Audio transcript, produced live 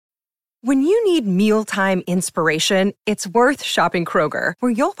When you need mealtime inspiration, it's worth shopping Kroger,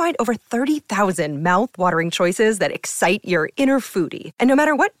 where you'll find over 30,000 mouth-watering choices that excite your inner foodie. And no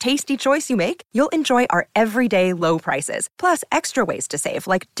matter what tasty choice you make, you'll enjoy our everyday low prices, plus extra ways to save,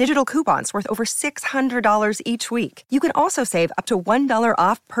 like digital coupons worth over $600 each week. You can also save up to $1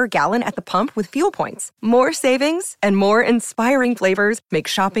 off per gallon at the pump with fuel points. More savings and more inspiring flavors make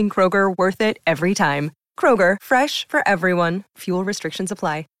shopping Kroger worth it every time. Kroger, fresh for everyone. Fuel restrictions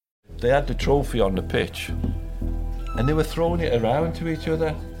apply. They had the trophy on the pitch and they were throwing it around to each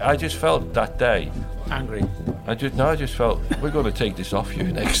other. I just felt that day angry. I just felt we're going to take this off you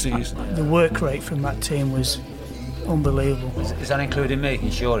next season. The work rate from that team was unbelievable. Is that including me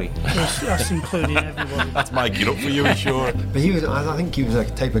and Shorey? That's including everybody. That's making up for you and Shorey. But I think he was a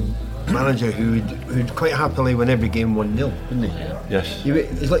type of manager who'd quite happily win every game 1-0, wouldn't he? Yes.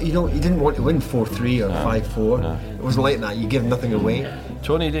 It's like you didn't want to win 4-3 or 5-4. No. It wasn't like that. You give nothing away.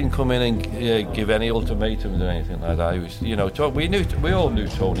 Tony didn't come in and give any ultimatums or anything like that. He was, we all knew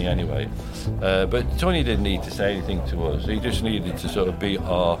Tony anyway, but Tony didn't need to say anything to us. He just needed to sort of be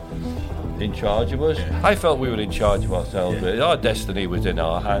in charge of us. I felt we were in charge of ourselves. Really. Our destiny was in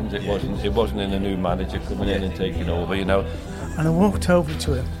our hands. It wasn't in a new manager coming in and taking over. And I walked over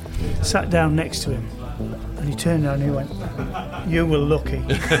to him, sat down next to him, and he turned around and he went, "You were lucky."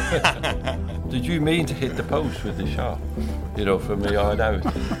 Did you mean to hit the post with the shot? From the yard out.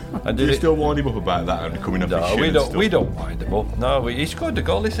 And do you still wind him up about that and coming up? No, we don't wind him up. No, he scored the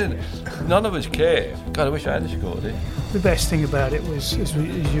goal. Listen, none of us care. God, I wish I had scored it. The best thing about it was, as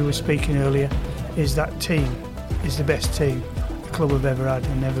you were speaking earlier, is that team is the best team the club have ever had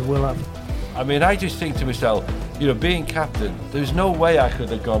and never will have. I mean, I just think to myself, being captain, there's no way I could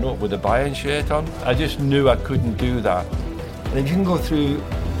have gone up with a Bayern shirt on. I just knew I couldn't do that. And if you can go through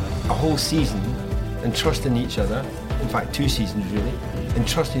a whole season and trust in each other, in fact 2 seasons really, and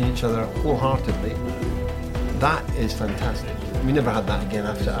trusting each other wholeheartedly, that is fantastic. We never had that again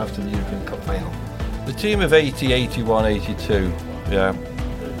after the European Cup final. The team of 80, 81, 82,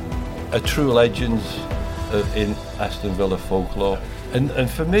 are true legends in Aston Villa folklore. And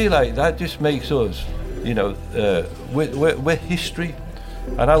for me, that just makes us, we're history,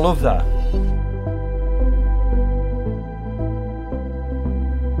 and I love that.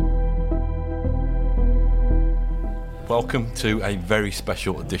 Welcome to a very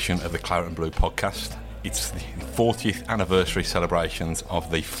special edition of the Claret and Blue podcast. It's the 40th anniversary celebrations of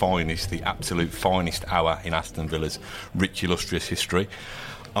the absolute finest hour in Aston Villa's rich, illustrious history.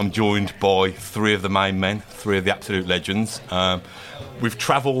 I'm joined by 3 of the main men, 3 of the absolute legends. We've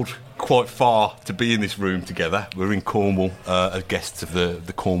travelled quite far to be in this room together. We're in Cornwall as guests of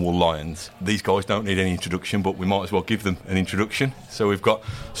the Cornwall Lions. These guys don't need any introduction, but we might as well give them an introduction. So we've got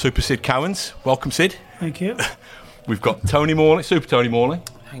Super Sid Cowans. Welcome, Sid. Thank you. We've got Tony Morley, Super Tony Morley.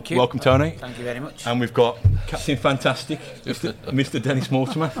 Thank you. Welcome, Tony. Thank you very much. And we've got Captain Fantastic, Mr. Dennis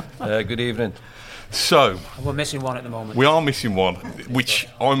Mortimer. Good evening. So we're missing one at the moment. We are missing one, which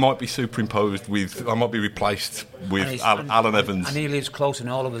I might be superimposed with. I might be replaced with Alan Evans. And he lives closer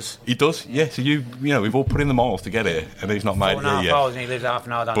than all of us. He does, yeah. So we've all put in the miles to get here, and he's not made it here yet. 4.5 hours, and he lives half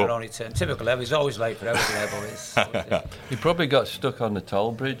an hour down the road. Typical. He's always late for everything. He probably got stuck on the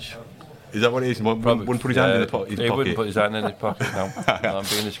toll bridge. Is that what it is? He wouldn't put his hand in his pocket. He wouldn't put his hand in his pocket. No, I'm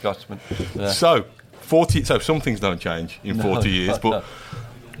being a Scotsman. Yeah. So 40. So some things don't change in 40 years, but.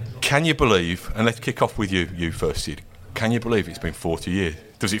 Can you believe, and let's kick off with you first, Sid, can you believe it's been 40 years?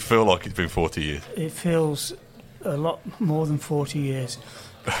 Does it feel like it's been 40 years? It feels a lot more than 40 years.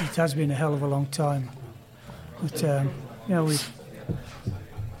 It has been a hell of a long time. But, with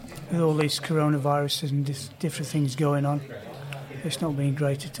all these coronaviruses and different things going on, it's not been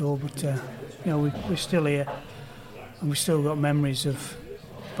great at all, but, we're still here, and we've still got memories of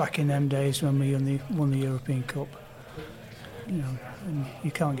back in them days when we won the European Cup. And you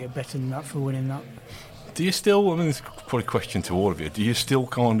can't get better than that for winning that. Do you still, it's probably a question to all of you, do you still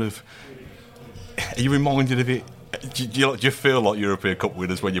are you reminded of it? Do you feel like European Cup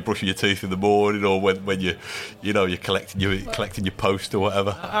winners when you're brushing your teeth in the morning, or when you're collecting your post or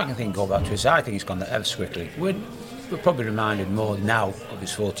whatever? I can go back to it. I think it's gone ever so quickly. We're probably reminded more now of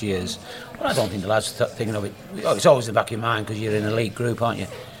its 40 years, but I don't think the lads are thinking of it. It's always in the back of your mind because you're in an elite group, aren't you?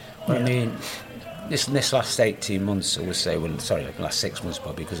 But yeah. I mean, this last 18 months, I would say, the last 6 months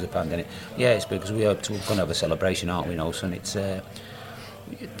probably because of the pandemic. Yeah, it's because we're going to have a celebration, aren't we? And it's. I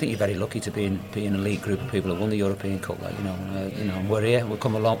think you're very lucky to be in a elite group of people who won the European Cup. And we're here. We've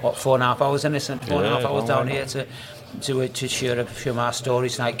come along 4.5 hours in this, and 4.5 hours down here to share a few of our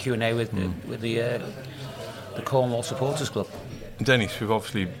stories, like Q&A with the Cornwall Supporters Club. Dennis, we've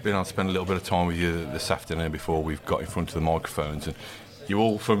obviously been able to spend a little bit of time with you this afternoon before we've got in front of the microphones, and You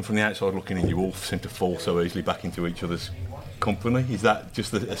all, from the outside looking in, you all seem to fall so easily back into each other's company. Is that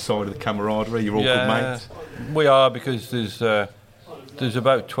just a side of the camaraderie? You're all good mates? We are, because there's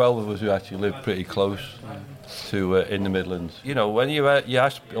about 12 of us who actually live pretty close to in the Midlands. You know, when you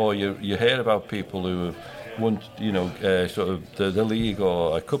ask or you hear about people who have won, sort of the league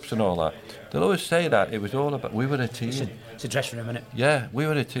or cups and all that, they'll always say that it was all about, we were a team. It's a dressing room, isn't it? Yeah, we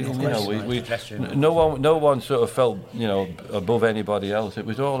were a team. No no one sort of felt above anybody else. It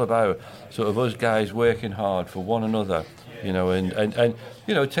was all about sort of us guys working hard for one another, and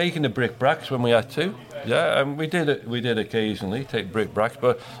taking the brick-bracks when we had to. Yeah, and we did occasionally take brick-bracks,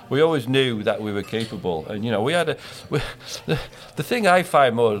 but we always knew that we were capable. And we had the thing I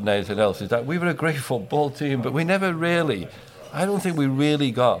find more than anything else is that we were a great football team, but we never really, I don't think we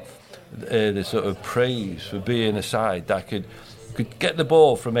really got the sort of praise for being a side that could get the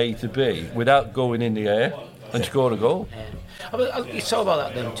ball from A to B without going in the air and score a goal. Yeah. You talk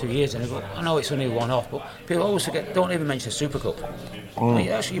about that them 2 years ago. I know it's only one off, but people always forget. Don't even mention the Super Cup.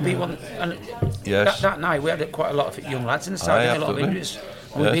 Actually, you beat one, and that night we had quite a lot of young lads in the side, a lot of injuries.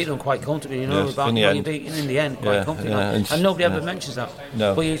 And we beat them quite comfortably, Yes, in the end, quite comfortably. And nobody ever mentions that.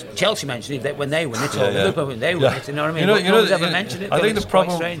 No. But Chelsea mentioned it when they win it, or Liverpool when they win it. You know what I mean? No one's ever mentioned it. I think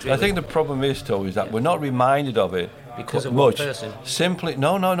the problem is, though, is that we're not reminded of it because of much. one person.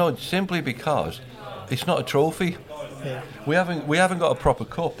 Simply because it's not a trophy. Yeah. We haven't got a proper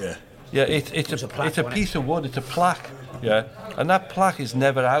cup. Yeah, it's a piece of wood. It's a plaque. Yeah, and that plaque is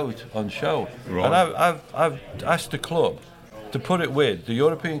never out on show. Right. And I've asked the club to put it with the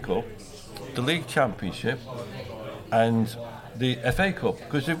European Cup, the League Championship, and the FA Cup,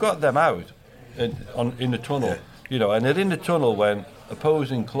 because they've got them out in the tunnel. And they're in the tunnel when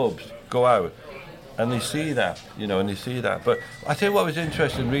opposing clubs go out. And they see that, But I tell you what was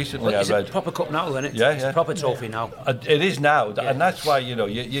interesting recently. It's a proper cup now, isn't it? Yeah, it's a proper trophy now. It is now, and that's why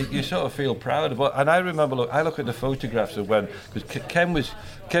you sort of feel proud of it. And I remember, I look at the photographs of when, because Ken was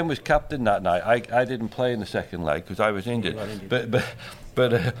captain that night. I didn't play in the second leg because I was injured.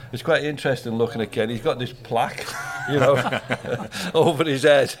 But it's quite interesting looking at Ken. He's got this plaque, over his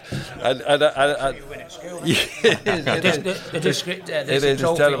head, and it's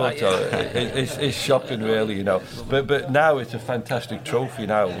terrible. It's shocking, really, But now it's a fantastic trophy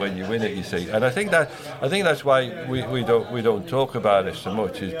now when you win it. You see, and I think that's why we don't talk about it so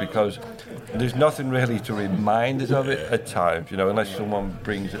much, is because there's nothing really to remind us of it at times, unless someone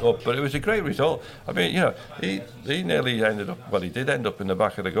brings it up. But it was a great result. I mean, he nearly ended up. Well, he did end up in the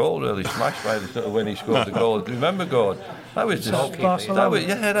back of the goal, really smashed by when he scored the goal. Do you remember, Gordon? That was disgusting.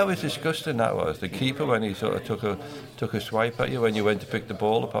 That was the keeper when he sort of took a swipe at you when you went to pick the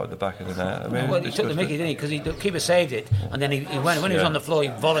ball up out the back of the net. I mean, he took the mickey, didn't he? Because the keeper saved it, and then when he was on the floor, he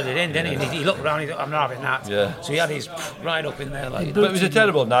volleyed it in, didn't he? And he looked around, he thought, I'm not having that. Yeah. So he had his right up in there. But it was a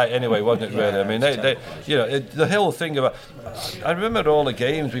terrible night anyway, wasn't it? Really. I mean, the whole thing about. I remember all the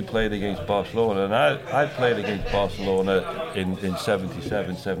games we played against Barcelona, and I played against Barcelona in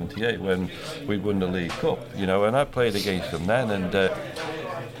 77, 78 when we won the League Cup, and I played against them then,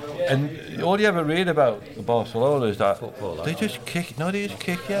 and all you ever read about Barcelona is that they just kick. No, they just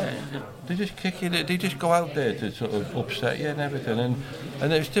kick you. They just kick you. They just go out there to sort of upset you and everything.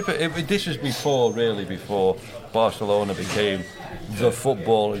 And it's typical. This was before Barcelona became the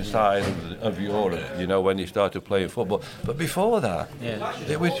footballing side of Europe. When you started playing football. But before that,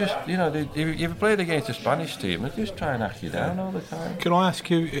 it was just if you played against a Spanish team, they just try and knock you down all the time. Can I ask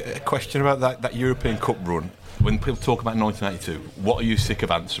you a question about that European Cup run? When people talk about 1982, what are you sick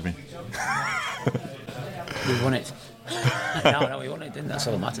of answering? We won it. No, we won it. That's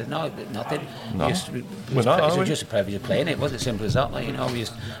all that mattered. No, nothing. No. It was just a privilege of playing it. It wasn't simple as that. I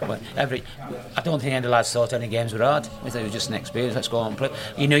don't think any of the lads thought any games were hard. We thought it was just an experience. Let's go on and play.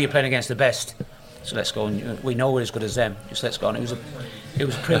 You're playing against the best, so let's go. And we know we're as good as them. Just let's go on. It was a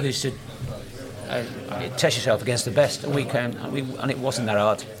privilege to test yourself against the best, and and it wasn't that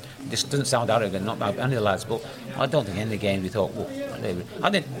hard. This doesn't sound arrogant, not by any of the lads, but I don't think any of the games we thought, I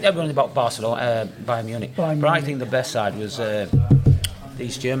think everyone about Barcelona, Bayern Munich. But I think the best side was the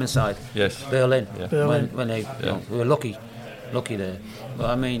East German side. Yes. Berlin. Yeah. Berlin. When they, we were lucky there. But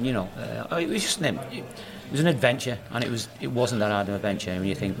I mean, it was just it was an adventure, and it wasn't that hard of an adventure when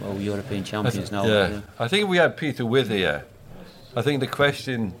you think, European champions now. Yeah. I think we had Peter With here. I think the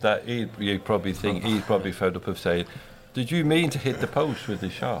question that you probably think he's probably fed up of saying, did you mean to hit the post with the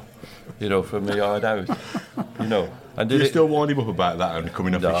shot, from the yard out, And do you still wind him up about that and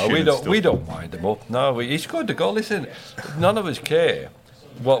coming off his shin? No, we don't wind him up. No, he scored the goal. Listen, none of us care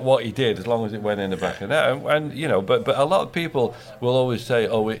what he did, as long as it went in the back of the net. And you know, but a lot of people will always say,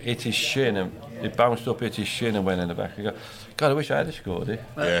 "Oh, it hit his shin and it bounced up, hit his shin and went in the back." You go, God, I wish I had scored it.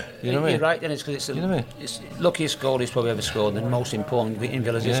 Yeah, you know what I mean? You're right. Then it's because it's the you know what I mean? it's luckiest goal he's probably ever scored, and the most important in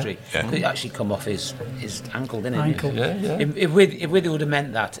Villa's history. Yeah. It actually come off his ankle, didn't it? Ankle. Yeah, yeah. If Withy would have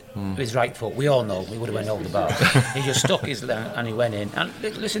meant that with his right foot, we all know he would have went over the bar. He just stuck his leg and he went in. And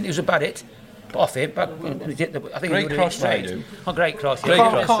listen, it was a bad hit. Off him, but I think Great he would have hit cross, straight. mate. Oh, great cross. Great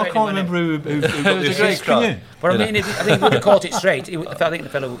Yeah. cross. I can't remember who got It was the a great assist, can cross. you? But I mean, I think he would have caught it straight. I think the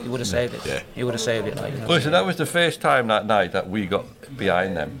fellow he would have saved it. Yeah. He would have saved it. Like, Listen, that was the first time that night that we got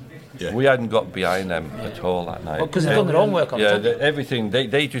behind them. Yeah. We hadn't got behind them at all that night. because they've done their own work on Yeah, it. everything.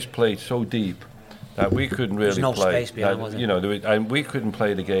 They just played so deep that we couldn't really no play. space behind, was there? You know, and we couldn't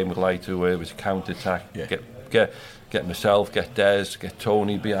play the game with Lighter, where it was a counter attack. Yeah. Get myself, get Des, get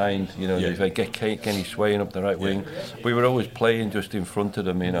Tony behind. You know, Yeah. get Kenny swaying up the right wing. We were always playing just in front of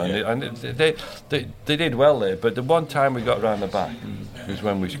them. You know, and they did well there. But the one time we got round the back was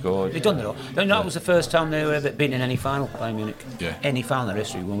when we scored. They've done their own. That was the first time they were ever been in any final by Munich. Yeah. Any final in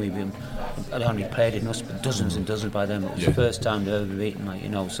history when we've been. I'd only played in us, but dozens and dozens by then. It was Yeah. the first time they ever beaten, like, you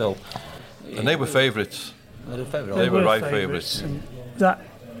know. So. And they were favourites. They were favourite. They were right favourites. And that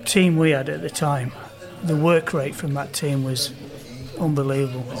team we had at the time, the work rate from that team was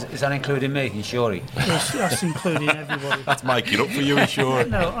unbelievable. Is that including me and Shorey? That's including everybody. That's making up for you, I'm sure.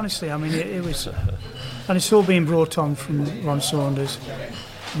 No, honestly, I mean, it was... And it's all being brought on from Ron Saunders.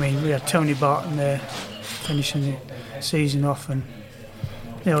 I mean, we had Tony Barton there finishing the season off, and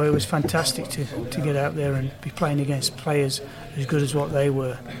you know, it was fantastic to get out there and be playing against players as good as what they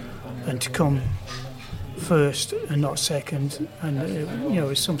were, and to come first and not second, and you know,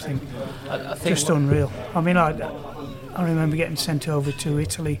 it's something I think just unreal. I mean, I remember getting sent over to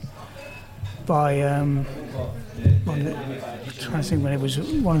Italy by I'm trying to think when it was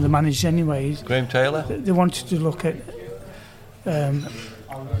one of the managers anyway. Graham Taylor. They wanted to look at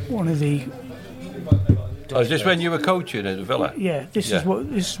one of the Oh, is this when you were coaching at Villa? this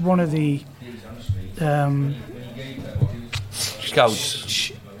is one of the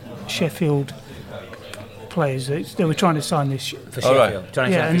Scouts. Sheffield players. They were trying to sign this. for All right. Sheffield.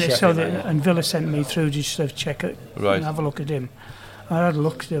 Trying to Yeah, sign and for so Sheffield, like, and Villa sent me through just to check it Right. and have a look at him. I had a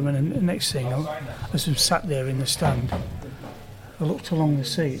look at him, and the next thing, as I'm sat there in the stand, I looked along the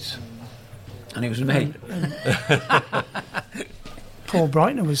seats. and it was me. Paul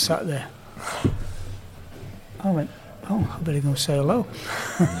Breitner was sat there. I went, oh, I better go say hello.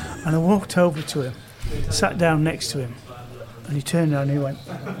 And I walked over to him, sat down next to him, and he turned around and he went,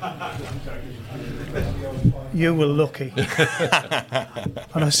 you were lucky.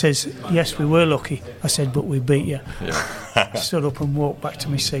 And I says, yes, we were lucky. I said, but we beat you. Yeah. Stood up and walked back to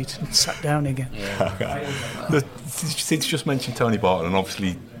my seat and sat down again. Since you just mentioned Tony Barton, and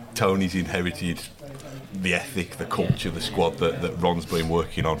obviously Tony's inherited the ethic, the culture, the squad that Ron's been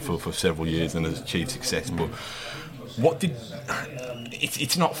working on for several years and has achieved success. But what did...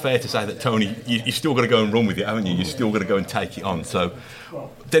 It's not fair to say that Tony, you've still got to go and run with it, haven't you? You've still got to go and take it on. So,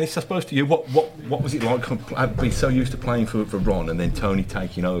 Dennis, I suppose to you, what was it like being so used to playing for Ron and then Tony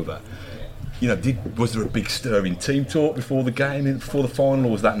taking over? You know, was there a big stir in team talk before the game, before the final,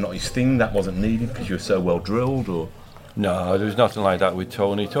 or was that not his thing? That wasn't needed because you were so well drilled, or? No, there was nothing like that with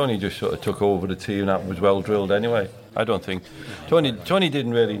Tony. Tony just sort of took over the team that was well drilled anyway. I don't think Tony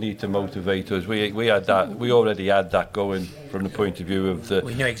didn't really need to motivate us. We had that. We already had that going from the point of view of the.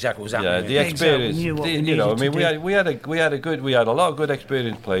 We knew exactly what was happening. Yeah, the experience. Exactly, knew what we You know, I needed mean, to we had a lot of good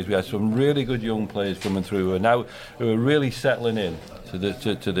experienced players. We had some really good young players coming through, who are really settling in to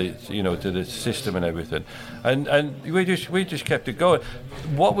the system and everything, and we just kept it going.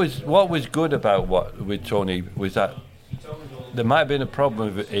 What was good about with Tony was that there might have been a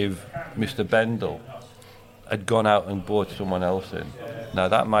problem if Mr. Bendel had gone out and brought someone else in. Now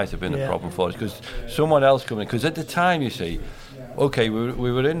that might have been a problem for us because someone else coming in. Because at the time, you see, okay, we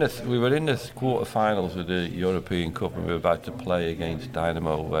were in the quarterfinals of the European Cup and we were about to play against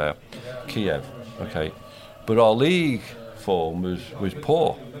Dynamo Kiev. Okay, but our league form was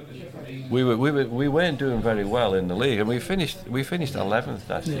poor. We weren't doing very well in the league, and we finished 11th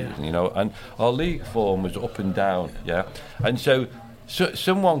that season, you know. And our league form was up and down, yeah. And so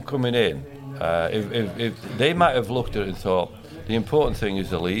someone coming in, if they might have looked at it and thought the important thing is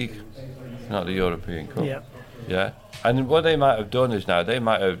the league, not the European Cup, yeah. And what they might have done is now they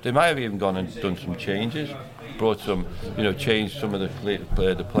might have even gone and done some changes, brought some, changed some of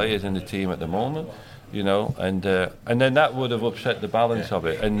the players in the team at the moment. You know, and then that would have upset the balance of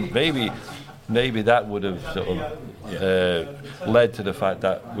it, and maybe that would have sort of led to the fact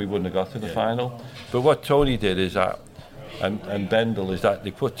that we wouldn't have got to the final. But what Tony did is that and Bendel is that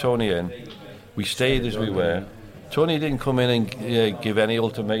they put Tony in. We stayed as we were. Tony didn't come in and give any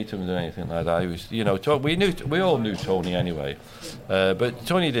ultimatums or anything like that. He was, we all knew Tony anyway, but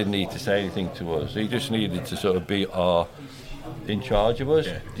Tony didn't need to say anything to us. He just needed to sort of be in charge of us,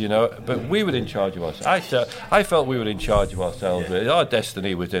 But we were in charge of ourselves. I felt we were in charge of ourselves. Really. Our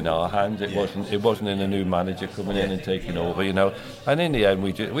destiny was in our hands. It wasn't in a new manager coming in and taking over, And in the end,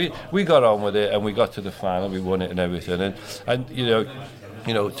 we got on with it and we got to the final. We won it and everything. And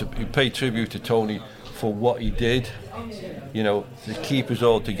to pay tribute to Tony for what he did, to keep us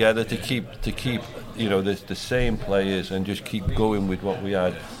all together, to keep the same players and just keep going with what we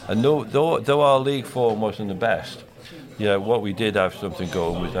had. And though our league form wasn't the best, what we did have something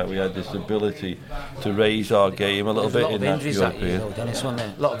going was that we had this ability to raise our game a little bit in that European.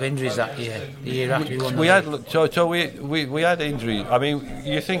 A lot of injuries that year. The year after we won. We had injuries. I mean,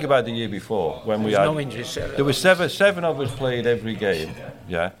 you think about the year before when we had no injuries. There were seven of us played every game.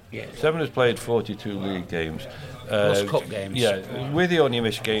 Yeah. 7 of us played 42 league games. Plus cup games. Yeah, we only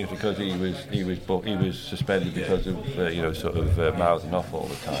missed games because he was suspended because of mouthing off all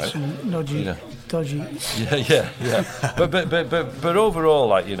the time. Some dodgy. Yeah. but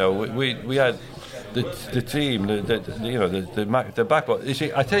overall, we had the team, the backbone. You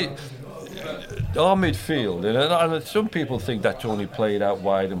see, I tell you, our midfield, and some people think that Tony played out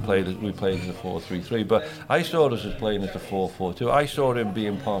wide and we played as a 4-3-3, but I saw us as playing as a 4-4-2. I saw him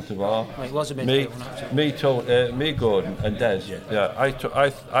being part of our me, Gordon and Des. Yeah.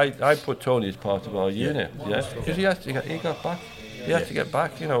 I put Tony as part of our unit. Yeah, because he got back. He had to get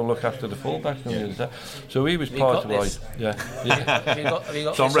back, look after the fullback on the other side. So he was part of our... Yeah.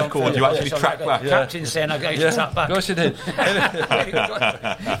 It's on record, you actually tracked back. Captain saying I got to track back. Of course he did.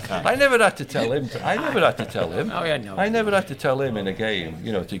 I never had to tell him. Oh, yeah, no. I never had to tell him in a game,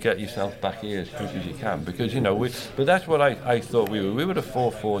 to get yourself back here as quick as you can. Because, but that's what I thought we were. We were a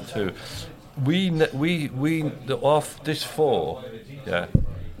 4-4-2. Off this four,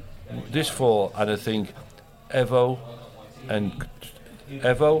 and I think Evo,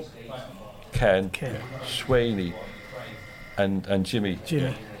 Ken, Swaney, and Jimmy.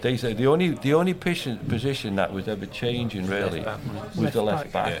 They said the only position that was ever changing really was the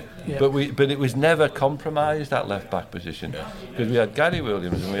left back. Yeah. But it was never compromised, that left back position, because we had Gary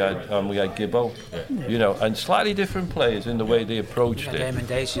Williams and we had Gibbo, and slightly different players in the way they approached it. Eamon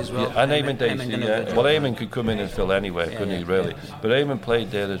Dacey as well. Yeah, and Eamon Dacey. Well, Eamon could come in and fill anywhere, couldn't he? Really, but Eamon played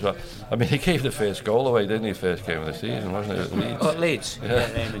there as well. I mean, he gave the first goal away, didn't he? First game of the season, wasn't it? At Leeds. Oh,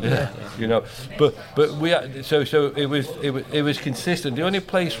 at Leeds. Yeah. But we had, so it was consistent. The only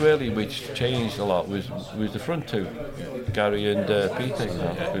place really which changed a lot was the front two, Gary and Peter.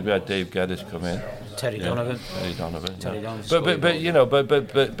 Because we had Dave Geddes come in. Terry Donovan.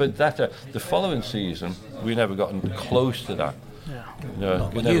 But that the following season we never got close to that.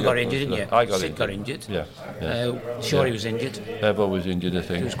 No, you got injured, didn't you? I got Sid injured. Yeah. Shorey was injured. Evo was injured, I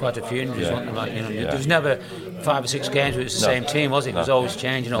think. There was quite a few injuries, wasn't there? There was never 5 or 6 games where it was the same team, was it? It was always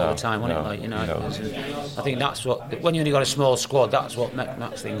changing all the time, wasn't it? I think that's what, when you only got a small squad, that's what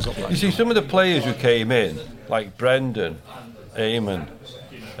makes things up like. You see, some of the players who came in, like Brendan, Eamon,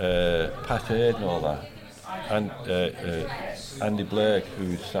 Pat Aird and all that, and Andy Blake,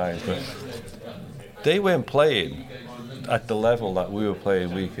 who signed, they weren't playing at the level that we were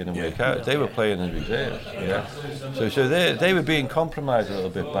playing week in and week out. They were playing in reserves. So they were being compromised a little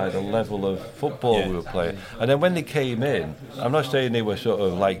bit by the level of football we were playing. And then when they came in, I'm not saying they were sort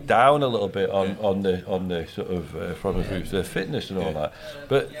of like down a little bit on the sort of from their fitness and all that,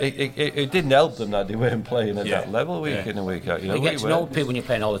 but it didn't help them that they weren't playing at that level week in and week out. You get to know people when you're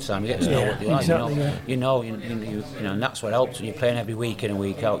playing all the time. You get to know what they like. And that's what helps when you're playing every week in and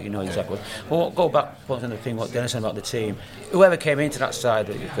week out. You know exactly. Well, go back one other thing. What Dennis said about the team. Whoever came into that side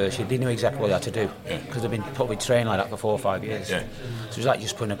at first year, they knew exactly what they had to do, because they've been probably trained like that for 4 or 5 years. So it was like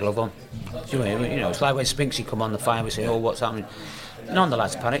just putting a glove on. It's like when Spinksy come on the fire, we say, "Oh, what's happening?" None of the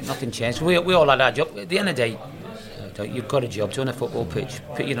lads panicked. Nothing changed. We all had our job. At the end of the day, you've got a job to on a football pitch.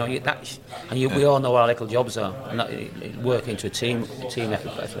 We all know what our little jobs are, and work into a team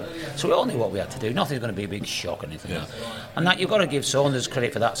effort. So we all knew what we had to do. Nothing's going to be a big shock or anything. And that you've got to give Saunders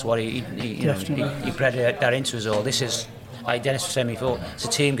credit for that. So what he bred that into us all. This is, like Dennis was saying before, it's a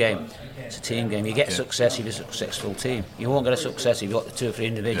team game. It's a team game. You get success if you're a successful team. You won't get a success if you've got 2 or 3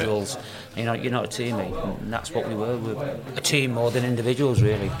 individuals. You're not a teammate, and that's what we were. We're a team more than individuals,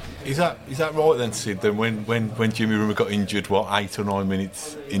 really. Is that right then, Sid? Then when Jimmy Rimmer got injured, 8 or 9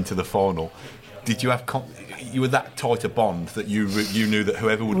 minutes into the final, did you have you were that tight a bond that you knew that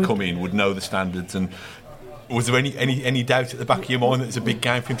whoever would come in would know the standards, and Was there any doubt at the back of your mind that it's a big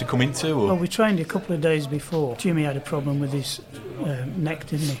game for him to come into? Or? Well, we trained a couple of days before. Jimmy had a problem with his neck,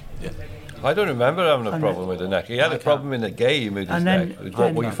 didn't he? Yeah. I don't remember having a problem with the neck. He had a problem in the game with his neck. It was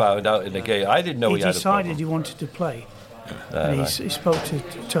what we found out in the game. I didn't know he had a problem. He decided he wanted to play. And he spoke to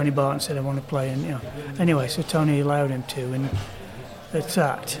Tony Barton and said, I want to play. And anyway, so Tony allowed him to. And at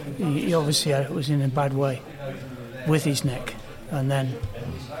that, he obviously was in a bad way with his neck. And then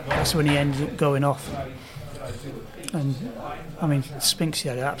that's when he ended up going off. And, I mean, Spinksy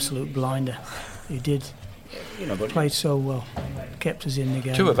had an absolute blinder. He did. Played so well. Kept us in the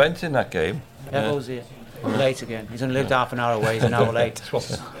game. 2 events in that game. Neville's here. Late again. He's only lived half an hour away. He's an hour late.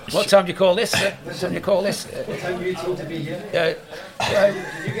 What time do you call this? What time do you call this? What time were you told to be here? Did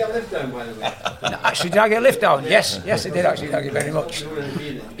you get a lift down, by the way? No, actually, did I get a lift down? Yes, I did actually. Thank you very much.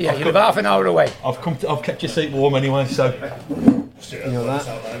 Yeah, you live half an hour away. I've kept your seat warm anyway, so. You know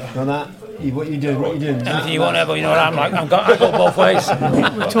that? What you doing? Anything you want ever, you know what I'm like. I go both ways.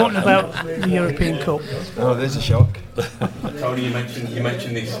 We're talking about the European Cup. Oh, there's a shock. Tony, you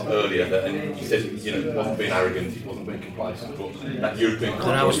mentioned this earlier, and you said it wasn't being arrogant, it wasn't being complacent, but that European Cup.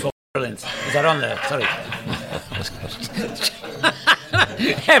 And I was brilliant. Is that on there? Sorry.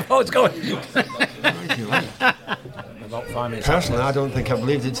 Everyone's going. About 5 minutes. Personally, I don't think I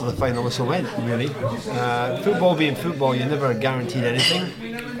believed it till the final whistle went, really. Football being football, you never guaranteed anything.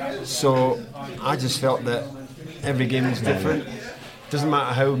 So I just felt that every game was different. Doesn't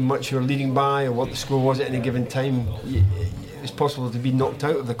matter how much you're leading by or what the score was at any given time, it was possible to be knocked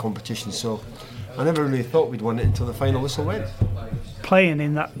out of the competition. So I never really thought we'd won it until the final whistle went. Playing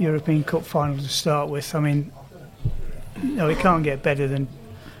in that European Cup final to start with, I mean, it can't get better than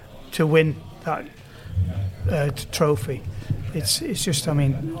to win that trophy. It's just, I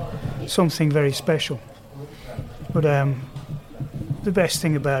mean, something very special. But the best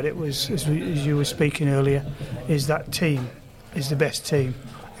thing about it was, as you were speaking earlier, is that team is the best team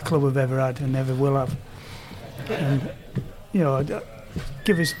the club have ever had and ever will have. And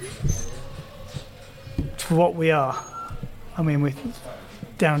give us for what we are. I mean, we're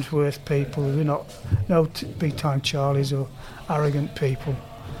down to earth people. We're not no big time Charlies or arrogant people.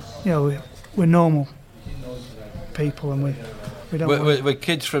 We're normal people, and we don't. We're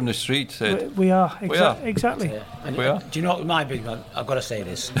kids from the streets. We are. Exactly. Yeah. We are. Do you know what my big one? I've got to say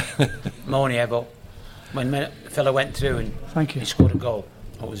this. Moni Ebo, when the fella went through and he scored a goal.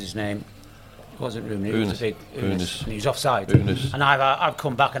 What was his name? It wasn't Rooney. It was a big Unis. He was offside. Unis. And I've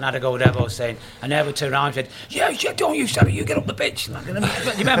come back and had a go with Ebo saying, and Ebo turned around and said, "Yeah, don't you stop it. You get up the pitch." Like, you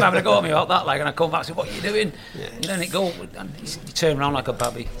remember having a go at me about that? Like, and I come back and said, "What are you doing?" Yeah. And then it go, and he turned around like a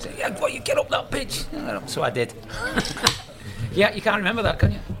babby. Said, "Yeah, you get up that pitch." So I did. Yeah, you can't remember that,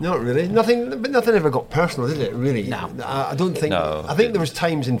 can you? Not really. Nothing ever got personal, did it? Really? No. I don't think. No. I think there was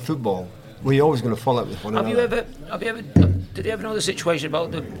times in football where you're always going to fall out with one another. Did you ever know the situation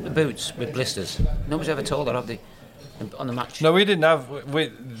about the boots with blisters? Nobody's ever told that, have they? On the match? No, we didn't have. You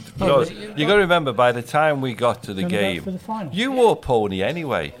got to remember, by the time we got to the game, for the final. You wore pony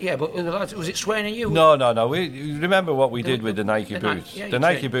anyway. Yeah, but was it Swain and you? No. We remember what we did with the Nike boots. Yeah, the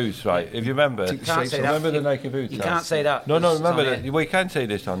Nike boots, right? If you remember, you can't say remember that. the Nike boots. You can't say that. No, remember that. We can say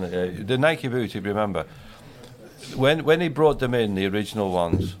this on the Nike boots. If you remember, when he brought them in, the original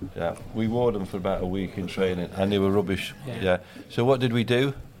ones, we wore them for about a week in training, and they were rubbish. Yeah. So what did we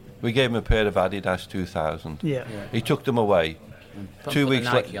do? We gave him a pair of Adidas 2000. Yeah. He took them away. 2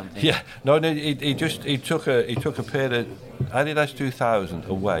 weeks later. Yeah. No. He took a pair of Adidas 2000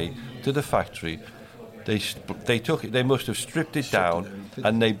 away to the factory. They took it. They must have stripped it down,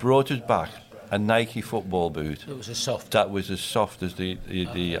 and they brought us back a Nike football boot. It was as soft. That was as soft as the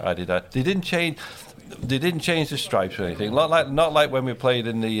Adidas. They didn't change the stripes or anything. Not like when we played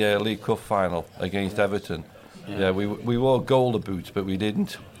in the League Cup final against Everton. Yeah, we wore Golder boots, but we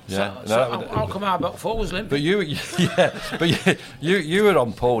didn't. Yeah, I'll come out about 4 was limping. But you were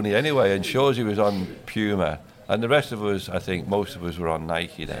on pony anyway, and Shorzy was on Puma, and the rest of us, I think, most of us were on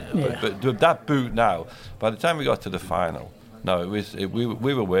Nike then. Yeah. But that boot now, by the time we got to the final,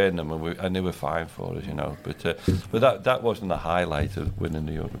 we were wearing them, and they were fine for us, But that wasn't the highlight of winning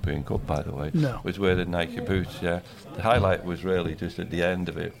the European Cup, by the way. No. Was wearing Nike boots. Yeah, the highlight was really just at the end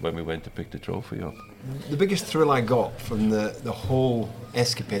of it when we went to pick the trophy up. The biggest thrill I got from the whole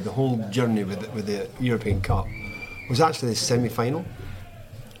escapade, the whole journey with the European Cup, was actually the semi-final.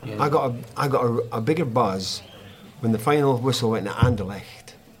 Yeah. I got a bigger buzz when the final whistle went at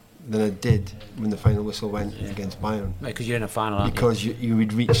Anderlecht than I did when the final whistle went against Bayern. Because you're in a final, aren't because you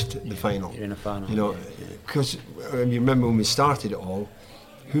had reached the final. You're in a final. Because you remember when we started it all,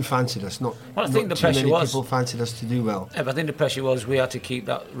 who fancied us? Not, well, I think not the too pressure many was people fancied us to do well. Yeah, but I think the pressure was we had to keep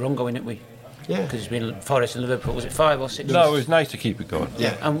that run going, didn't we? Yeah. Because it's been Forest and Liverpool. Was it 5 or 6? No, it was nice to keep it going.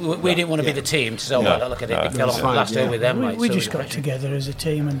 Yeah. And we didn't want to be the team to say, oh, well, look at it, we fell off last year with them. We just got together as a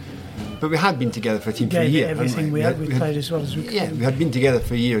team and But we had been together for a team for a gave year. it everything we had. We played as well as we could. Yeah, we had been together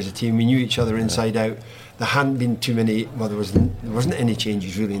for a year as a team. We knew each other inside out. There hadn't been too many. Well, there wasn't any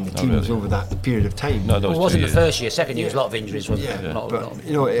changes really in the teams over that period of time. No, It wasn't the first year. Second year was a lot of injuries, wasn't it? Yeah, Not- but not-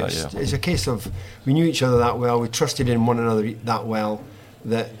 you know, it's a case of we knew each other that well. We trusted in one another that well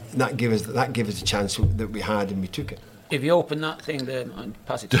that gave us the chance that we had, and we took it. If you open that thing there and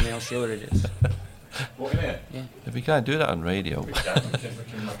pass it to me, I'll show it is. What in here? Yeah. If we can't do that on radio.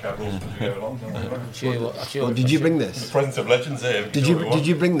 I'll show you what, Did you bring this? Presence of legends here. Did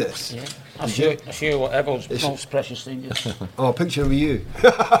you bring this? Yeah. I'll show you what everyone's most precious thing is. Oh, a picture of you.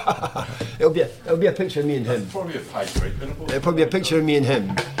 it'll be a picture of me and him. Probably a pastry. It'll probably be a picture of me and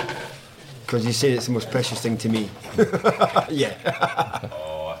him. Because he's saying it's the most precious thing to me. Yeah.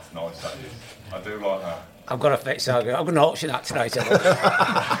 Oh, that's nice, that is. I do like that. I've got a fix. I'm going to auction that tonight.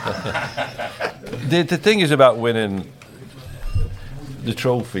 The thing is about winning the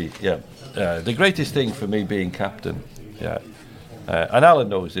trophy, yeah. The greatest thing for me being captain, yeah. And Alan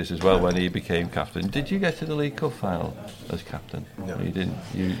knows this as well when he became captain. Did you get to the League Cup final as captain? No. You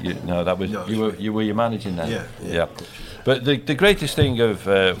didn't. No, that was No, you were managing then. Yeah. But the greatest thing of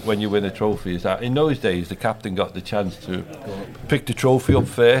when you win a trophy is that in those days the captain got the chance to pick the trophy up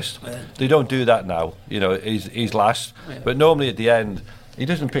first. They don't do that now. You know, he's last. But normally at the end, he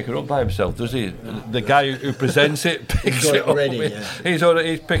doesn't pick it up by himself, does he? The guy who presents it picks got it it up. ready, yeah.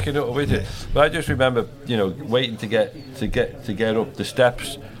 He's picking it up with it. But I just remember, waiting to get up the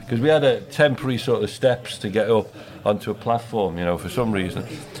steps, because we had a temporary sort of steps to get up onto a platform, for some reason.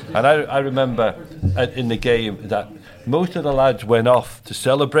 And I remember in the game that most of the lads went off to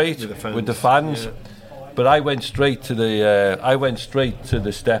celebrate with the fans. Yeah. But I went straight to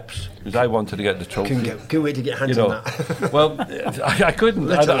the steps because I wanted to get the trophy. Couldn't wait to get hands on that. Well, I couldn't,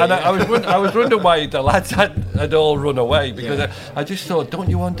 and I was wondering why the lads had all run away, because I just thought, don't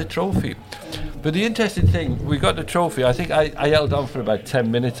you want the trophy? But the interesting thing, we got the trophy. I think I held on for about 10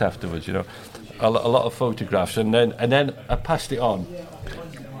 minutes afterwards. A lot of photographs, and then I passed it on.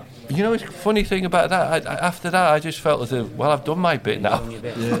 It's a funny thing about that. After that, I just felt as if, well, I've done my bit now.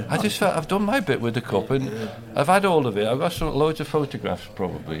 Yeah. I just felt I've done my bit with the cup, and I've had all of it. I've got loads of photographs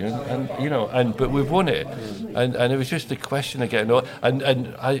probably, but we've won it, and it was just a question of getting on.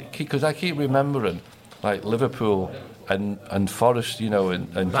 And because I keep remembering, like Liverpool and Forest, and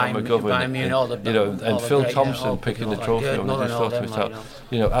Tom McGovern, and Phil Thompson picking the trophy up. I just thought to myself,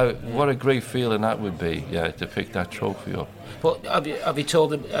 what a great feeling that would be, to pick that trophy up. But have you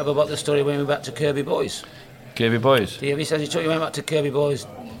told them ever about the story when we went back to Kirby Boys? Kirby Boys? Yeah, he says you went back to Kirby Boys.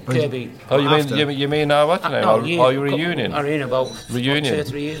 Kirby. Oh, you mean what's the name? Or your reunion? Our reunion about 2 or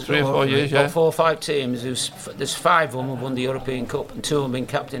 3 years. 3 or 4 years, yeah. About 4 or 5 teams. There's 5 of them who won the European Cup, and 2 of them been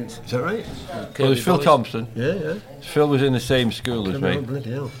captains. Is that right? Well, there's Phil Thompson. Yeah. Phil was in the same school as me.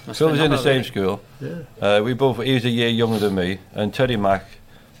 Phil was in the same school. Yeah. He was a year younger than me, and Terry Mack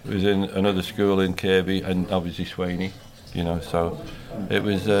was in another school in Kirby, and obviously Swaney. So it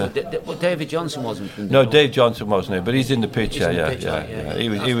was. Well, David Johnson wasn't. No, Dave Johnson wasn't it, but he's in the picture. Yeah. He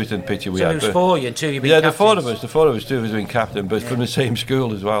was in the picture. So it was 4 you and 2 you been captains. The four of us, 2 of us been captain, but from the same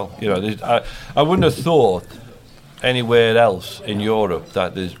school as well. I wouldn't have thought anywhere else in Europe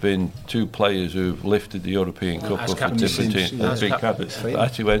that there's been 2 players who've lifted the European Cup up for different teams and been captains, but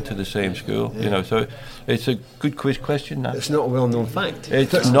actually went to the same school. So it's a good quiz question now. It's not a well-known fact.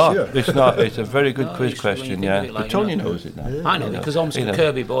 It's not. Sure. It's not. It's a very good quiz question. Yeah, but Tony knows it now. I know because I'm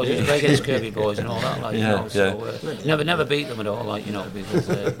Kirby Boys. He was against Kirby Boys and all that. So never beat them at all. Because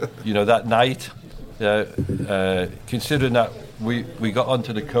that night, considering that we got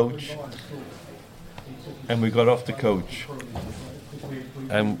onto the coach. And we got off the coach.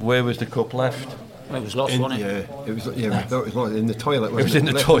 And where was the cup left? It was lost, wasn't it? Yeah, it was. Yeah, it was in the toilet. It was in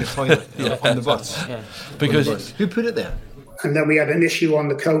the toilet. On the bus. Yeah. Because who put it there? And then we had an issue on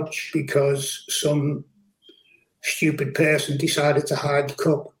the coach because some stupid person decided to hide the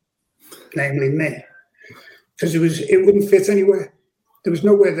cup, namely me, because it wouldn't fit anywhere. There was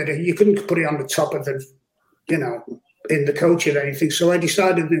nowhere that you couldn't put it on the top of the, in the coach or anything. So I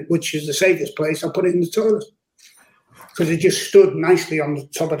decided that which is the safest place, I'll put it in the toilet. Because it just stood nicely on the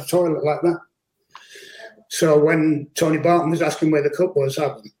top of the toilet like that. So when Tony Barton was asking where the cup was,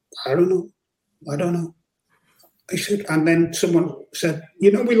 I don't know. I said, and then someone said,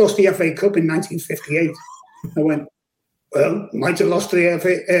 we lost the FA Cup in 1958. I went, well, might have lost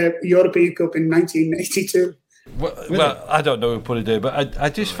the European Cup in 1982. Well, I don't know who put it there, but I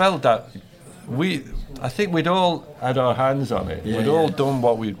just felt that I think we'd all had our hands on it. We'd all done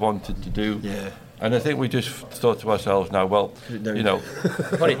what we'd wanted to do. Yeah. And I think we just thought to ourselves now, well, you know,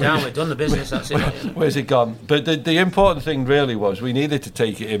 Put it down, we've done the business, that's it. where's it gone? But the important thing really was we needed to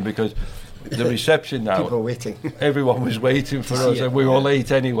take it in because the reception now, People waiting. everyone was waiting for us, and we were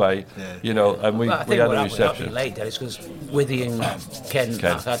late anyway, you know, and we I had think a we're reception. late there. It's because Withy and Ken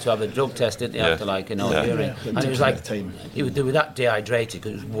had to have a drug test, didn't they, after like an urine. And it was like, they were that dehydrated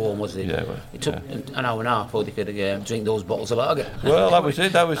because it was warm, wasn't it? Yeah, well, it took an hour and a half before they could drink those bottles of lager. Well, that was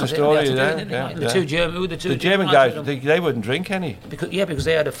it. That was the story. The two German, the German guys, they wouldn't drink any. Because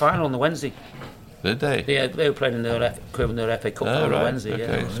they had a final on the Wednesday. Did they? They were playing in their FA Cup on Wednesday.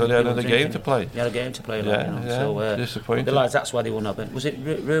 Okay. Yeah. So they had another game to play. They had a game to play. Yeah. Disappointed. The lads, that's why they won up. Was it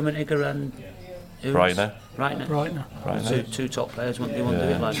Rummenigge and Breitner. Two top players wouldn't do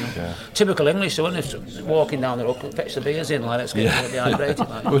it like that. Yeah. Typical English, so when they're walking down the road, fetch the beers in, like let's get dehydrated.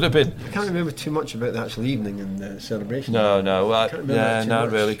 Like. Would have been. I can't remember too much about the actual evening and the celebration. No, not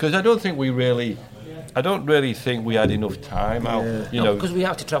really, because I don't really think we had enough time out. You know, because we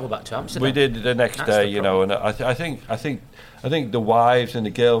have to travel back to Amsterdam. We did the next day, you know, and I think the wives and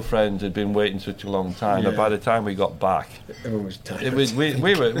the girlfriends had been waiting such a long time that by the time we got back, everyone was tired. we were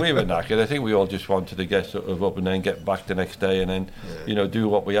knackered. I think we all just wanted to get sort of up and then get back the next day and then you know do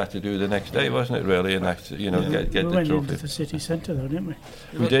what we had to do the next day, wasn't it? Really, and next, you know, get the went trophy. into the city centre though, didn't we?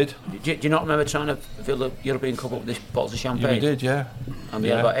 We did. Do you not remember trying to fill the European Cup up with these bottles of champagne? Yeah, we did, yeah. And we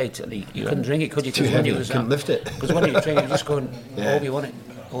had about 8, and you couldn't drink it, could you? Too heavy, you couldn't lift it. Because when you drink it, you just going over, you want it.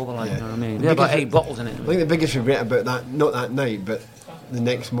 Over, like, you know what I mean? We had about 8 bottles in it. I think the biggest regret about that, not that night, but the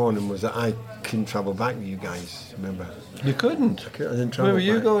next morning, was that I couldn't travel back with you guys, remember? You couldn't? I didn't travel. Where were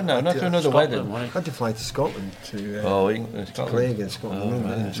you back. going now? Not to another wedding? I had to fly to Scotland to Scotland. play against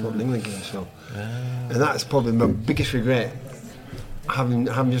Scotland, Scotland-England game. So, and that's probably my biggest regret. Having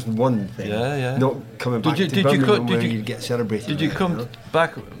just one thing, not coming back to Birmingham where you get celebrated. Did you come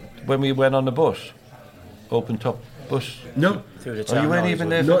back when we went on the bus, open top bus? No. Through the town you weren't even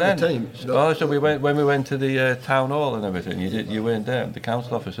there for not then? the time. So when we went to the town hall and everything, you weren't there. The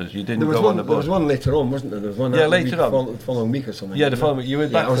council officers, you didn't go on the bus. There was one later on, wasn't there? There was one later on. The following week or something. Yeah, the following week. You were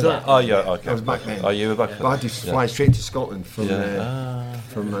back. I was there. Oh yeah, okay. I was back then. Oh, you were back. But I had to fly straight to Scotland from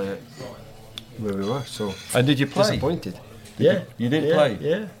where we were. So. And did you play? Disappointed. You did play.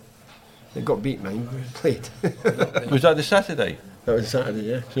 Yeah. It got beat, man. We played. Was that the Saturday? That was Saturday,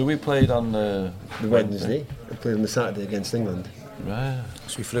 yeah. So we played on the Wednesday. We played on the Saturday against England. Right.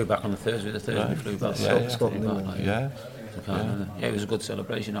 So we flew back on the Thursday. We flew back. Scotland, England. Yeah. It was a good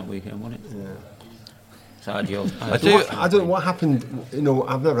celebration that weekend, wasn't it? Yeah. I don't know what happened. You know,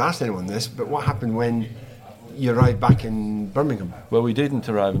 I've never asked anyone this, but what happened when you arrived back in Birmingham? Well, we didn't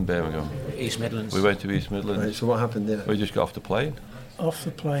arrive in Birmingham. East Midlands. We went to East Midlands. Right, so what happened there? We just got off the plane. Off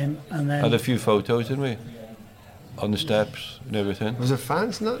the plane, and then Had a few photos, didn't we? On the steps and everything. Was there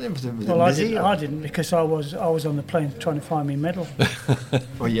fans in that then? Was it well, busy, I didn't because I was on the plane trying to find my medal.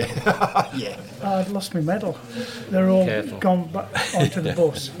 Oh yeah, yeah. I'd lost my medal. They're all gone back onto the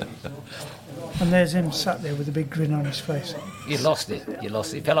bus, and there's him sat there with a big grin on his face. You lost it. It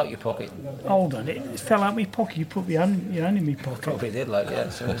fell out your pocket. Hold on, it fell out my pocket. You put your hand in my pocket. Probably did, like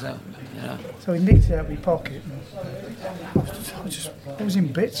So was that. Yeah. So he nicked it out of my pocket. I was in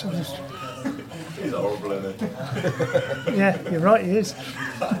bits. He's horrible, isn't he? Yeah, you're right. He is.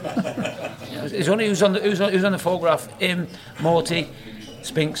 It's only who's on the photograph. Him, Morty,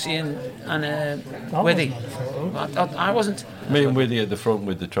 Spinksy, and Withy. I wasn't. Me and Withy at the front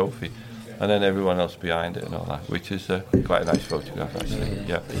with the trophy, and then everyone else behind it and all that, which is quite a nice photograph actually.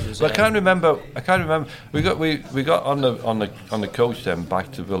 Yeah. But I can't remember. We got on the coach then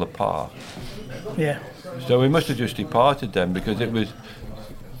back to Villa Park. Yeah. So we must have just departed then because it was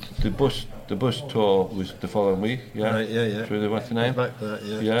the bus tour was the following week. Yeah. Right, yeah. Through the what's the name? Back for that,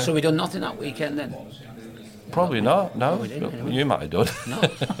 yeah. Yeah. So we done nothing that weekend then. Probably not. No, we didn't, anyway. You might have done. No.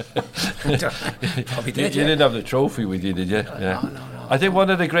 Probably did. You didn't have the trophy with you, did you? Yeah. No. I think one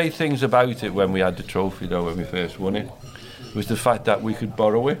of the great things about it when we had the trophy, though, when we first won it, was the fact that we could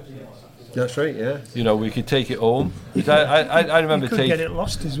borrow it. That's right, yeah. You know, we could take it home. I remember taking. Get it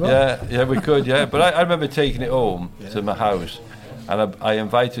lost as well. Yeah, we could. Yeah, but I remember taking it home to my house, and I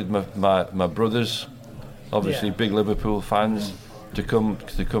invited my brothers, obviously big Liverpool fans, to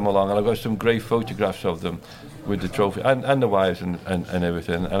come along, and I got some great photographs of them with the trophy and the wives and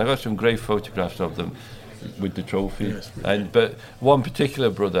everything, and I got some great photographs of them with the trophy. Yes, but one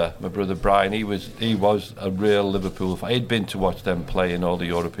particular brother, my brother Brian, he was a real Liverpool fan. He'd been to watch them play in all the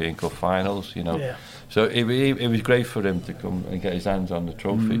European Cup finals, you know. Yeah. So it was great for him to come and get his hands on the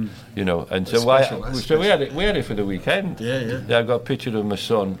trophy, you know. And so we had it for the weekend. Yeah. I got a picture of my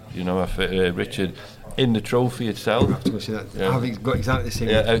son, you know, Richard, in the trophy itself. I have to go see that. I have got exactly the same.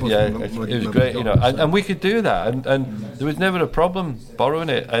 It was great, you know, and we could do that, and there was never a problem borrowing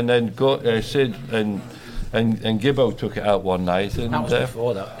it, and then Sid and Gibbo took it out one night, and that was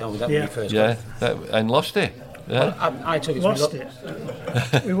before that. That was when we first got it. And lost it. Yeah. Well, I took it. Lost it.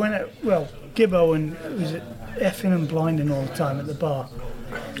 We went out. Well, Gibbo and was it effing and blinding all the time at the bar,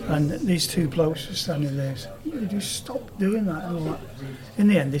 and these two blokes were standing there. Did you stop doing that? And all that. In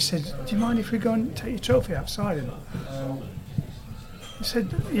the end, they said, "Do you mind if we go and take your trophy outside?" And I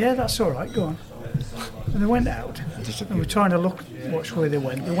said, "Yeah, that's all right. Go on." And they went out, and we're trying to watch where they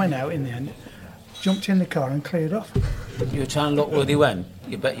went. They went out in the end, jumped in the car and cleared off. You were trying to look where they went.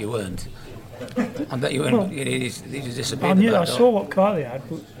 You bet you weren't. I bet you weren't. Well, they just disappeared. I saw what car they had,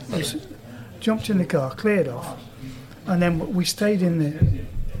 but we jumped in the car, cleared off, and then we stayed in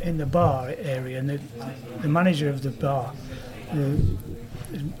the bar area. And the manager of the bar,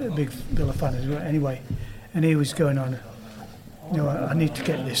 a big Villa fan as well, anyway, and he was going on, you know, I need to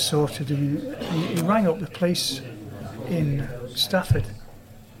get this sorted. And he rang up the police in Stafford,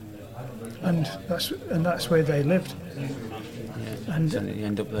 and that's where they lived. And you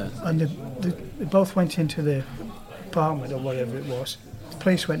end up there. And they both went into the apartment or whatever it was. The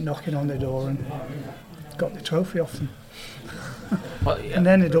police went knocking on the door and got the trophy off them. Well, yeah. And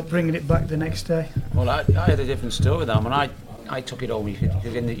ended up bringing it back the next day. Well, I had a different story with them, and I took it home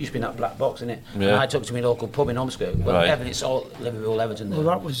because it used to be in that black box, innit? Yeah. And I took it to my local pub in Ormskirk. Well, right. it's all Liverpool Everton there. Well,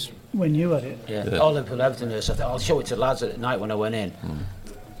 that was when you had it. Yeah, all Liverpool Everton there. So I thought I'll show it to the lads at night when I went in.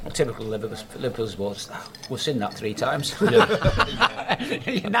 Typical Liverpool sports. We've seen that 3 times. Yeah.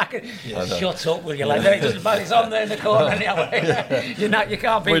 You're knackered. Shut up, will you? Like, it doesn't matter. It's on there in the corner anyway. You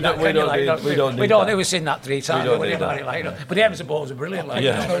can't beat that. We don't. We've seen that 3 times. But the Emerson balls are brilliant. Like,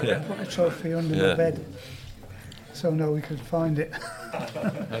 put a trophy under the bed, so no, we could find it.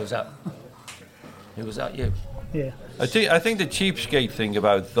 Who was that? Who was that? You? Yeah. I think the cheapskate thing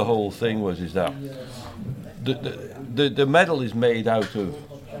about the whole thing is that the medal is made out of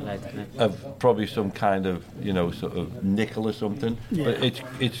probably some kind of, you know, sort of nickel or something, but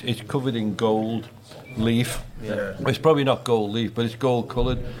it's covered in gold leaf. Yeah. It's probably not gold leaf, but it's gold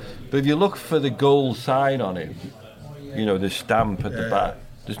coloured. But if you look for the gold sign on it, you know, the stamp at the back,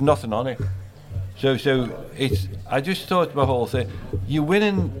 there's nothing on it. So it's. I just thought my whole thing. You're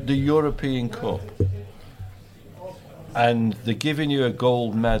winning the European Cup, and they're giving you a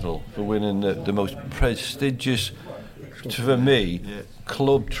gold medal for winning the most prestigious, for me,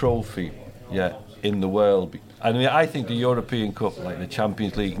 club trophy, in the world. I mean, I think the European Cup, like the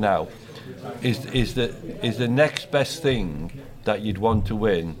Champions League now, is the next best thing that you'd want to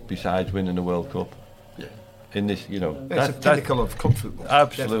win besides winning the World Cup. In this, you know, it's a pinnacle of club football.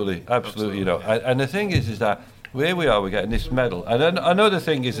 Absolutely, you know. And the thing is that where we are, we're getting this medal. And another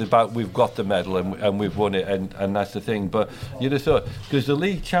thing is about we've got the medal and we've won it, and that's the thing. But you'd have thought, because the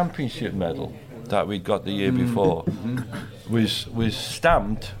League Championship medal that we got the year before was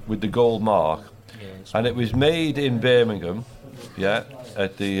stamped with the gold mark, and it was made in Birmingham,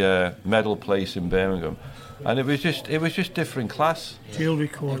 at the medal place in Birmingham. And it was just different class. Jewellery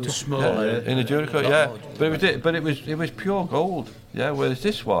quarter. Small. In the jewellery quarter, But it was pure gold. Whereas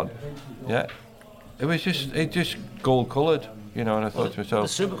this one, it just gold coloured. You know, and I thought to myself, the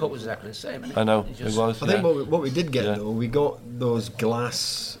Super Cup was exactly the same. I know it was. I think what we did get though, we got those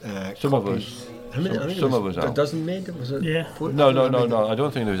glass. Some copies. of us. How many? Some of us a out. dozen made? Was it? Yeah. No. I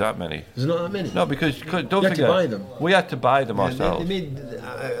don't think there was that many. There's not that many. No, because don't forget, to buy them. We had to buy them ourselves. They made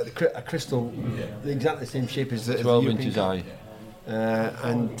a crystal, exactly the same shape as the 12 European inches Cup. high.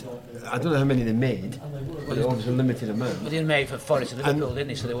 And I don't know how many they made, but it was a limited amount. But they made for Forest and Liverpool, didn't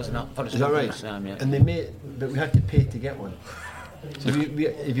they? So there was not Forest. Is that right? Time, And they made, but we had to pay to get one. So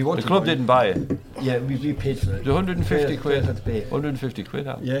if you wanted The club one, didn't buy it. Yeah, we paid for it. It was 150 quid. Had to pay. 150 quid.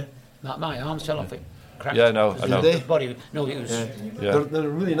 That. Yeah. My arms fell off it. Cracked. Yeah, no, I know. Did they? The body, no, it was. They're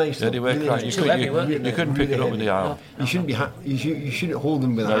really nice. Yeah, they were really cracked. nice. You couldn't pick it up with the arm. You shouldn't be. You shouldn't hold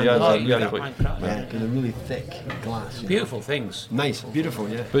them with a hand. Really thick glass. Beautiful things. Nice, beautiful,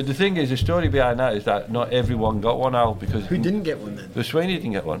 yeah. But the thing is, the story behind that is that not everyone got one out because. Who didn't get one then? The Sweeney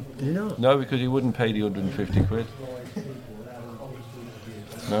didn't get one. Did he not? No, because he wouldn't pay the 150 quid.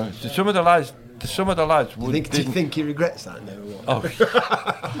 No, so some of the lads Do you think he regrets that now? Oh,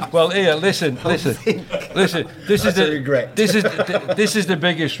 well, here, listen. This is the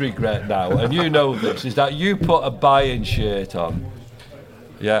biggest regret now, and you know this is that you put a Bayern shirt on,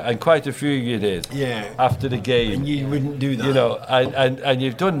 Yeah, and quite a few you did. Yeah. After the game. And you wouldn't do that. You know, and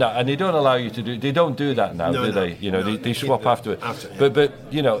you've done that, and they don't allow you to do. They don't do that now, do they? You know, they swap after it. But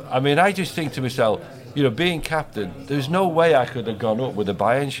you know, I mean, I just think to myself, you know, being captain, there's no way I could have gone up with a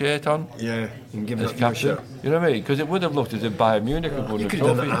Bayern shirt on. Yeah, and given as up captain. your shirt. You know what I mean? Because it would have looked as if Bayern Munich had won the You could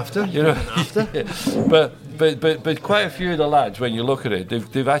trophy. have done it after. You know, but quite a few of the lads, when you look at it,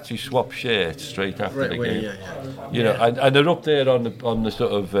 they've actually swapped shirts straight after the game. Yeah. You know, and they're up there on the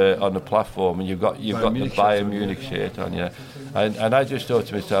sort of on the platform, and you've got the Bayern Munich shirt on, yeah. And I just thought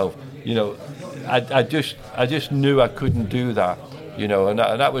to myself, you know, I just knew I couldn't do that. You know, and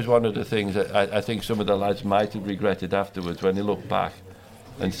that was one of the things that I think some of the lads might have regretted afterwards when they look back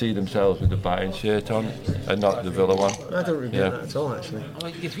and see themselves with the Bayern shirt on and not the Villa one. I don't regret that at all, actually. I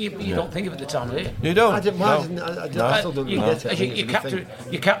mean, you don't think of it at the time, do you? You don't? I still don't regret it.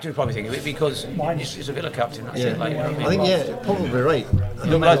 Your captain would probably think of it because he's a Villa captain. That's it, like, you know what I mean? I think, yeah, probably right.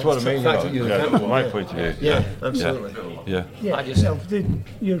 That's what I mean, from my point of view. Yeah, absolutely. Yeah. I just, the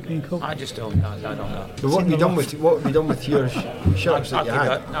European Cup. I just don't. I don't know. But what have you done with your shirts that you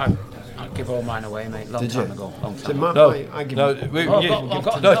had? I'd give all mine away, mate. Long time ago.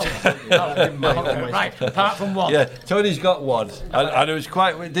 Right, apart from one. Yeah, Tony's got one, and it was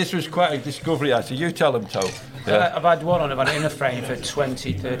this was quite a discovery, actually. You tell him, Tony. Yeah. I've had one on. I've had it in a frame for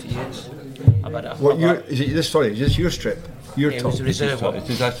 20, 30 years. I've had it. Is it this? Sorry, is this your strip? Your it top? was a reserve one. It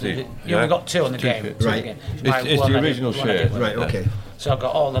is actually. You only got two on the game. Right. It's the original shirt. Right. Okay. So I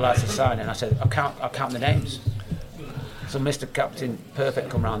got all the lads to sign it, and I said, I count the names. So Mr. Captain Perfect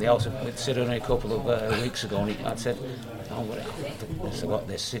come round the house with Sid only a couple of weeks ago, and I said, I've got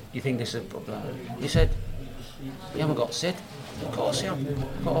this. You think this is a problem? He said, you haven't got Sid? Of course you have.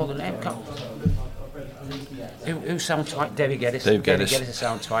 I've got all the names. Who sound twice? David Geddes. David Geddes to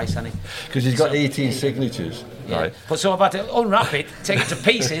sound twice, hasn't he? Because he's got 18 signatures, right? But so I've had to unwrap it, take it to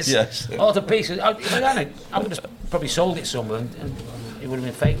pieces. Yes. All to pieces. I would have probably sold it somewhere, and it would have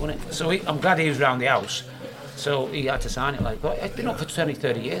been fake, wouldn't it? So I'm glad he was round the house. So he had to sign it, like, but it's been up for 20,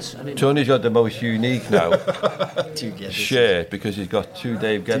 30 years. Tony's got the most unique now shirt because he's got two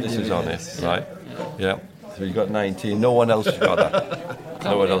Dave Geddeses on it, right? Yeah. So he's got 19. No one else has got that.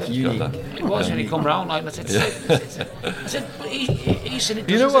 No one else has got that. It was when he come round, like, I said, he said it.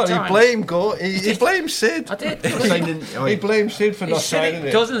 You know what? He blamed He blamed Sid. I did. He blamed Sid for not signing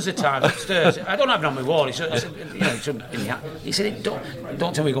it. Dozens of times upstairs. I don't have it on my wall. He said, he said,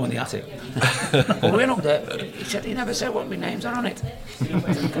 don't tell me go in the attic. But we went up there. He said, he never said what my names are on it.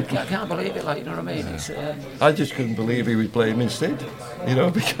 I can't believe it. Like, you know what I mean? I just couldn't believe he was blaming Sid. You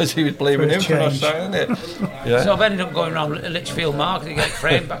know, because he was blaming him for not signing it. Yeah. So I've ended up going around Lichfield Market to get it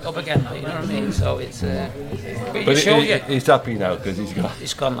framed back up again. Like, you know what I mean? So it's. But he's happy now because he's got.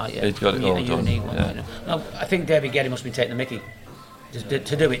 It's gone, like, yeah. He's got it all done. Unique one, yeah. You know. Now, I think David Geddes must be taking the mickey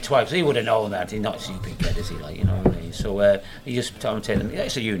to do it twice. He would have known that. He's not stupid kid, is he? Like, you know what I mean? So he just told him to take them. Yeah,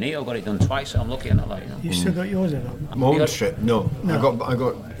 it's a unique. I've got it done twice. So I'm lucky enough, like, you know. You still got yours, then? My own strip? No. I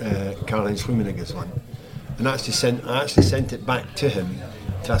got Caroline Schwimenigger's one, and I actually sent it back to him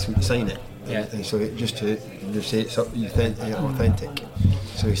to ask him to sign it. Yeah. And so just to say it's authentic.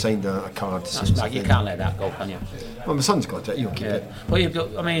 So he signed a card. You can't let that go, can you? Well, my son's got it. You'll keep it.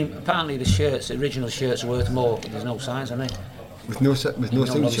 Well, I mean, apparently the original shirts are worth more. But there's no signs, aren't they? With no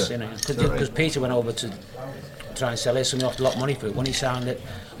signature. Because Peter went over to try and sell it, so he offered a lot of money for it. When he signed it,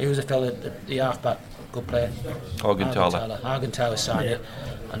 he was a fella, the halfback, good player. Augenthaler signed it,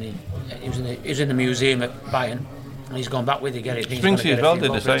 and he was in the museum at Bayern. And he's gone back with it to get it. Spinksy as well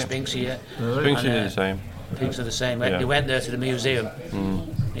did the same. Spinksy, yeah. Spinksy did the same. Pigs are the same. They went there to the museum.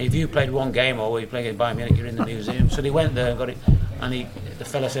 If you played one game or you played it by Munich, you're in the museum. So they went there and got it. And the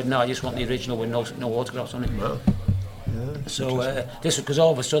fella said, "No, I just want the original with no autographs on it." Wow. Yeah, so this was because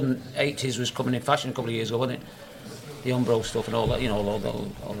all of a sudden 80s was coming in fashion a couple of years ago, wasn't it? The Umbro stuff and all that, you know, all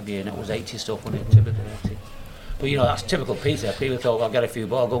the gear. And it was 80s stuff, wasn't it? Typical 80s. But you know, that's typical Peter. People thought, "I'll get a few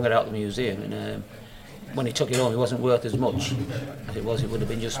balls, go and get it out of the museum." And when he took it home, it wasn't worth as much as it was. It would have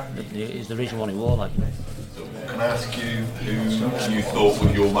been just the original one he wore, like. Can I ask you who you thought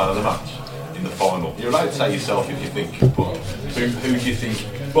was your man of the match in the final? You're allowed to say yourself if you think, but who do you think?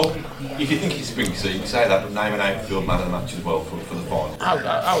 Well, if you think it's Spinksy, you can say that, but name an outfield man of the match as well for the final.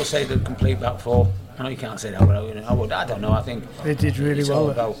 I would say the complete back four. I know you can't say that, but I don't know. I think they did really well.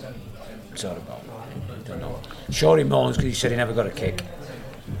 It's all about. I don't know. Sure, he moans because he said he never got a kick.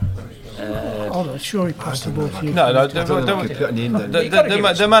 Sure he passed the ball to you. No,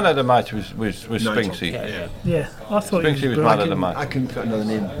 the man of the match was Spinksy. Yeah, I thought Spinksy was man of the match. I couldn't put another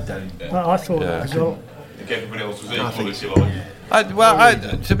name down. I thought as well. Everybody else was equal, if you like.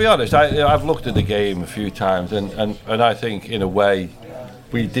 To be honest, I've looked at the game a few times, and I think in a way,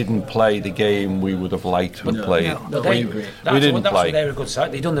 we didn't play the game we would have liked to have played. We didn't play. They were a good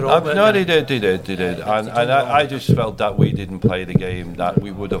side. They done their own work. No, they did. And I just felt that we didn't play the game that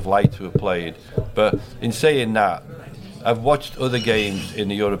we would have liked to have played. But in saying that, I've watched other games in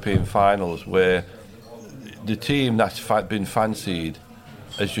the European finals where the team that's been fancied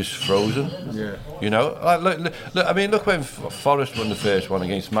has just frozen. Yeah. You know, look. I mean, look when Forest won the first one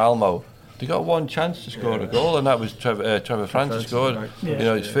against Malmo. They got one chance to score a goal, and that was Trevor Francis scored. Right. Yeah. You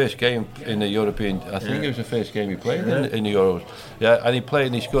know, his first game in the European. I think it was the first game he played in the Euros. Yeah, and he played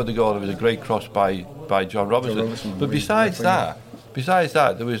and he scored the goal. And it was a great cross by John Robertson. But besides that,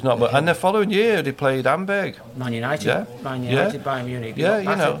 there was not much. And the following year, they played Hamburg. Man United, Bayern Munich. Yeah,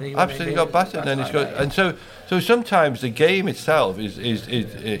 you know, absolutely got battered. Then he's got, and so sometimes the game itself is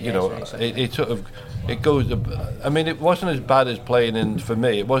you know, it sort of. It goes. I mean, it wasn't as bad as playing in. For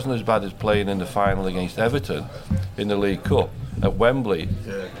me, it wasn't as bad as playing in the final against Everton in the League Cup at Wembley,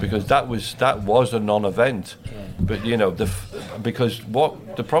 because that was a non-event. Yeah. But you know, because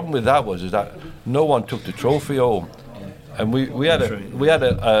what the problem with that was is that no one took the trophy home. And we had a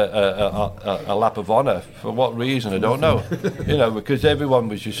lap of honour. For what reason, I don't know. You know, because everyone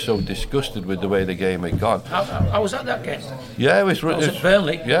was just so disgusted with the way the game had gone. I was at that game. Yeah, it was at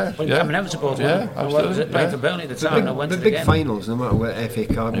Burnley. Yeah, when Cameron Everton supporter. Yeah, absolutely. I was playing for Burnley at the time. I went to the big game. Finals, no matter what, FA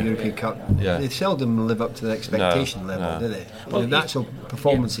Cup, European Cup, they seldom live up to the expectation level, do they? Well, the actual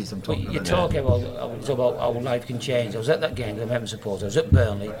performances I'm talking about. You're talking about how life can change. I was at that game, the Everton supporter. I was at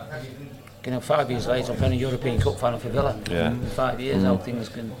Burnley. You know, 5 years later, I'm playing a European Cup final for Villa. Yeah. 5 years, how things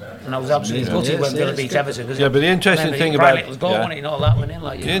can. And I was absolutely gutted when Villa beat Everton. Yeah, but the interesting thing about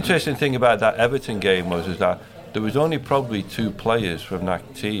the interesting thing about that Everton game was that there was only probably 2 players from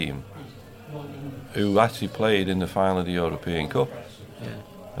that team who actually played in the final of the European Cup,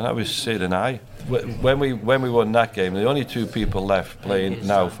 and that was Sid and I. When we won that game, the only 2 people left playing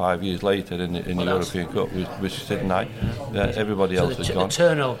now 5 years later in the European Cup was Sid and I. Everybody else has gone.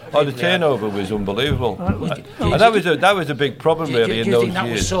 The turnover was unbelievable, and that was a big problem really in those years. Do you think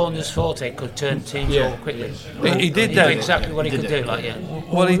that was Saunders' forte? Could turn teams over quickly. He did that. Exactly what he could do.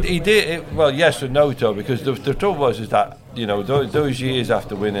 Well, he did. Well, yes and no, though, because the trouble was that. You know, those years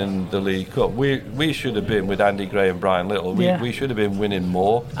after winning the League Cup, we should have been with Andy Gray and Brian Little. We should have been winning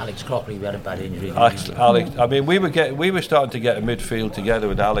more. Alex Crockery, we had a bad injury. Alex, I mean, we were starting to get a midfield together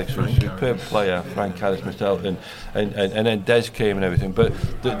with Alex, who was a superb player, Frank Harris, myself, and then Des came and everything. But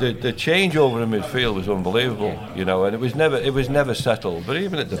the change over in midfield was unbelievable, you know, and it was never settled. But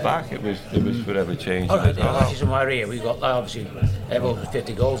even at the back, it was forever changing. All right, that's just my area. We got obviously everyone with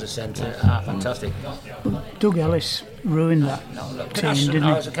 50 goals at centre. Fantastic. Doug Ellis ruined that team, didn't he?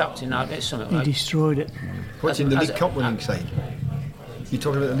 I was a captain. He destroyed it. What's in the League Cup winning side? You're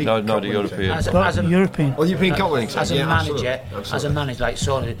talking about the League Cup? No, the European. European. Oh, the European Cup winning side. As a manager like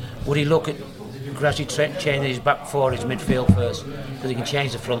Sonny, would he look at gradually changing his back four, his midfield first, because he can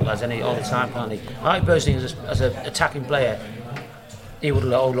change the front lads all the time, can't he? I personally, as an attacking player, he would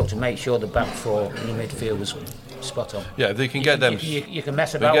look to make sure the back four in the midfield was spot on. Yeah, if they can get them, you can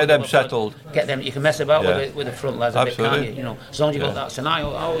mess about. Get them settled. Get them. You can mess about with the front lads a bit, can't you? You know, as long as you got that. So I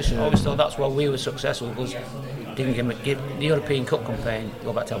always thought that's why we were successful, because didn't give the European Cup campaign.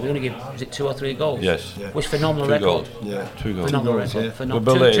 Go back to we only give 2 or 3 goals. Yes, which phenomenal record. 2 goals. Phenomenal record.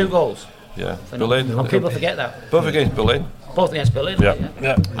 Phenomenal. 2 goals. Yeah, Berlin. And people forget that. Both against Berlin. Both against Berlin.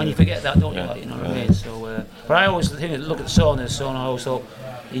 Yeah. And you forget that, don't you? Like, you know what I mean? So, but I always look at Saunders. I always thought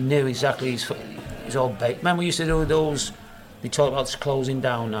he knew exactly his old bait. Remember, we used to do those. They talk about closing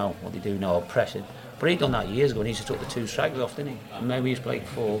down now. What they do now, pressing. But he'd done that years ago, and he used to took the 2 strikers off, didn't he? And maybe he used to play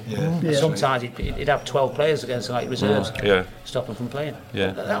 4. Yeah. Sometimes he'd have 12 players against like reserves, stop them from playing.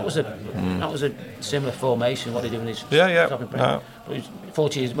 Yeah. That was a similar formation. What they do in his stopping playing. No. But it was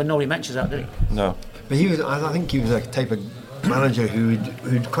 40 years, but nobody mentions that, did he? No. But I think he was a type of manager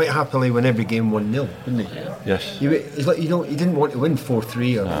who'd quite happily win every game 1-0, didn't he? Yeah. Yes. He didn't want to win 4-3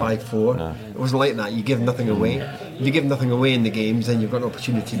 or 5-4. No. It wasn't like that. You give nothing away. If you give nothing away in the games, then you've got an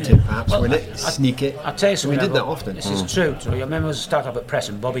opportunity to perhaps win it, sneak it. I'll tell you something. We did that often. This is true. So I remember I started up at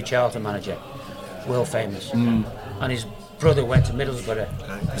Preston, Bobby Charlton manager, world famous, and his brother went to Middlesbrough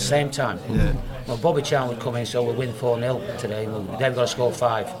at the same time. Yeah. Well, Bobby Charlton would come in, so we'll win 4-0 today. They've got to score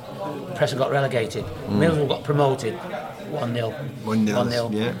 5. Preston got relegated. Middlesbrough got promoted. 1-0.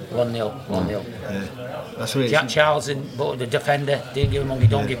 1-0. Yeah. 1-0. 1-0. Yeah. That's what Jack Charlton, but the defender, didn't give him money,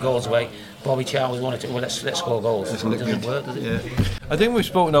 don't give goals away. Bobby Charles wanted to, let's score goals. It doesn't work, does it? Yeah. I think we've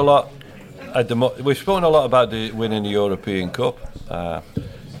spoken a lot about winning the European Cup.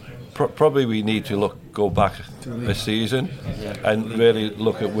 probably we need to go back a season and really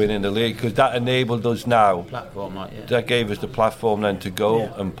look at winning the league, because that enabled us now. Platform, that gave us the platform then to go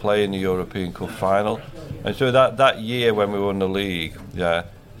and play in the European Cup final. And so that year when we won the league,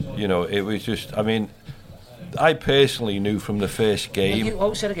 it was just, I mean, I personally knew from the first game.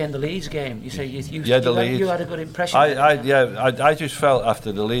 You said again the Leeds game. You say you had a good impression. I just felt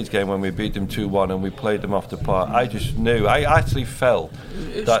after the Leeds game when we beat them 2-1 and we played them off the park. I just knew. I actually felt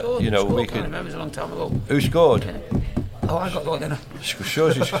that scored? we could. I remember it was a long time ago. Who scored? Oh, I got one then.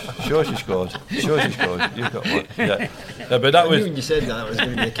 Sure she scored. You've got one. Yeah. No, but that was. When you said that was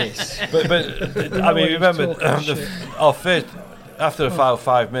going to be the case. But I mean, remember our first. After about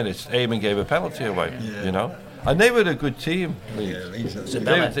 5 minutes, Eamon gave a penalty away. And they were a good team. They were a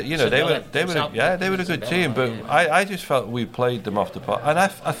good team. But I just felt we played them off the park, and I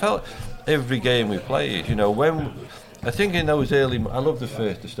felt every game we played. When I think in those early, I love the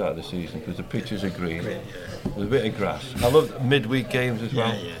start of the season because the pitches are green, there's a bit of grass. I love midweek games as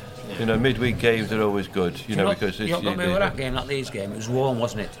well. Midweek games are always good. Because you got me with that game, that Leeds game. It was warm,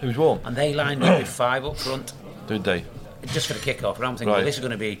 wasn't it? It was warm, and they lined up with 5 up front. Did they? Just for the kick-off, and I'm thinking, well, this is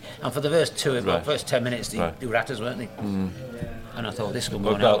going to be... And for the first 10 minutes, they were ratters, weren't they? Mm. And I thought, this is going to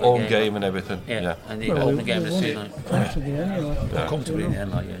be an own game and everything. Yeah. And they opened the game to see comfortably in the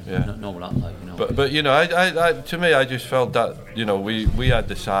end, no lot, But I to me, I just felt that, we had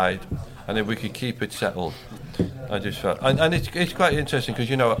the side, and if we could keep it settled, I just felt... And it's quite interesting, because,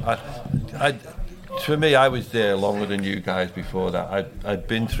 for me, I was there longer than you guys before that. I'd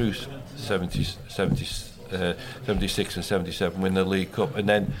been through 76 and 77 win the League Cup, and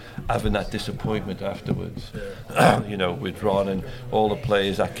then having that disappointment afterwards, with Ron and all the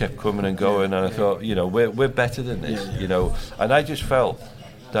players that kept coming and going, and I thought, we're better than this, and I just felt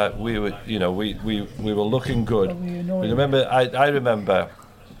that we were, we were looking good. I remember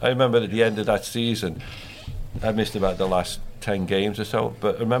at the end of that season, I missed about the last 10 games or so,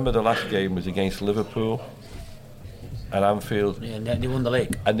 but remember the last game was against Liverpool at Anfield. Yeah, and they won the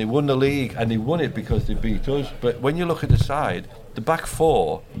league. And they won the league, and they won it because they beat us. But when you look at the side, the back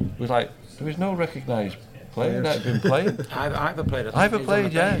four was like, there was no recognised player that had been playing. Ivor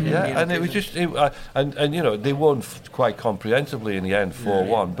played, yeah. And it was just, they won quite comprehensively in the end,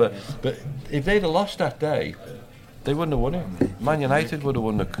 4-1. But if they'd have lost that day, they wouldn't have won it. Man United would have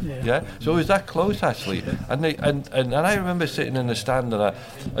won the So it was that close actually. And I remember sitting in the stand,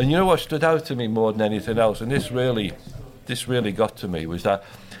 and you know what stood out to me more than anything else, and this really got to me, was that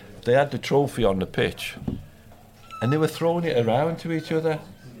they had the trophy on the pitch and they were throwing it around to each other,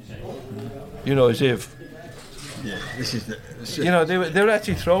 as if this is they were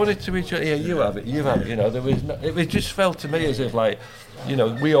actually throwing it to each other. Yeah, you have it. There was it just felt to me as if like,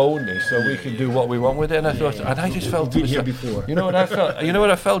 we own this, so we can do what we want with it. And I thought, and I just felt been here before. You know what I felt? You know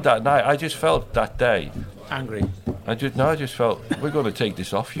what I felt that night? I just felt that day angry. I just felt, we're going to take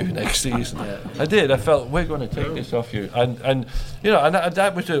this off you next season. I did. I felt, we're going to take this off you, and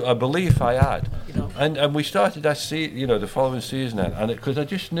that was a belief I had. And we started that the following season, and because I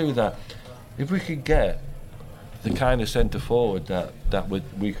just knew that if we could get the kind of centre forward that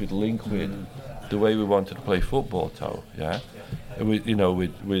we could link with the way we wanted to play football, with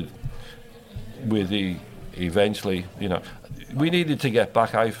the eventually, we needed to get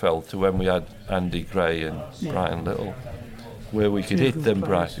back, I felt, to when we had Andy Gray and Brian Little, where we could hit them,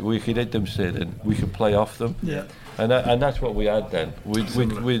 we could hit them, Sid, and we could play off them. Yeah. And that's what we had then. With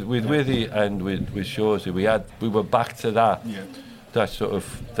Withy and with Shoresy, we were back to that. Yeah. That sort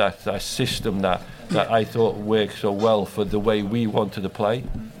of that system that I thought worked so well for the way we wanted to play.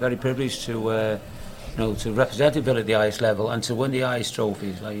 Very privileged to to represent Villa at the highest level and to win the highest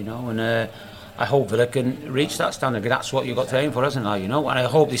trophies, and I hope Villa can reach that standard. That's what you've got to aim for, isn't it? And I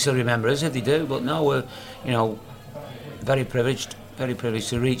hope they still remember us if they do. But no, we're very privileged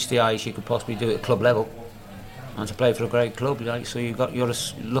to reach the highest you could possibly do at club level and to play for a great club. So you've got to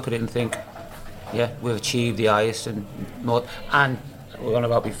look at it and think, yeah, we've achieved the highest and more. And we were on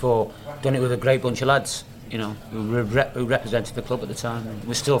about before, done it with a great bunch of lads, who represented the club at the time.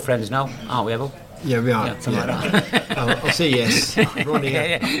 We're still friends now, aren't we, Evo? Yeah, we are. Yeah, something like that. I'll say yes. We're on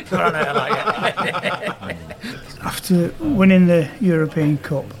After winning the European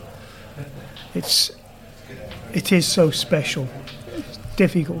Cup, it is so special. It's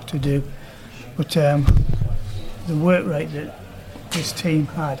difficult to do, but the work rate that this team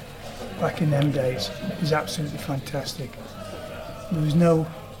had back in them days is absolutely fantastic. There was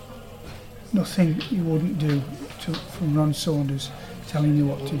nothing you wouldn't do from Ron Saunders telling you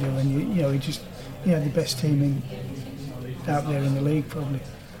what to do, and you had the best team out there in the league probably.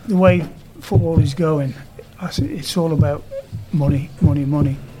 The way football is going, it's all about money,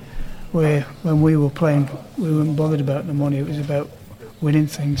 where when we were playing, we weren't bothered about the money. It was about winning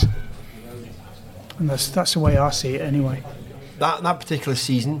things, and that's the way I see it anyway. That particular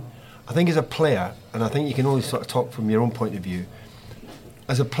season, I think as a player, and I think you can only sort of talk from your own point of view.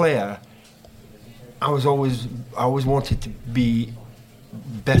 As a player, I always wanted to be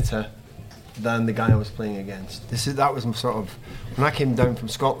better than the guy I was playing against. That was sort of when I came down from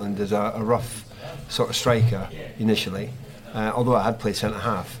Scotland as a rough sort of striker initially, although I had played centre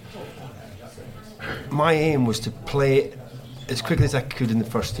half. My aim was to play as quickly as I could in the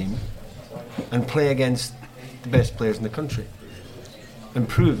first team and play against the best players in the country and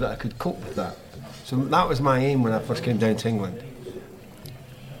prove that I could cope with that. So that was my aim when I first came down to England.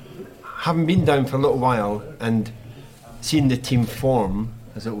 Having been down for a little while and seeing the team form,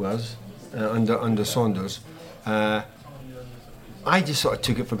 as it was, under Saunders, I just sort of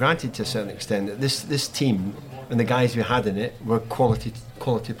took it for granted to a certain extent that this team and the guys we had in it were quality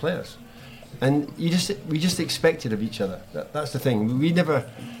players. And we just expected of each other. That's the thing. We never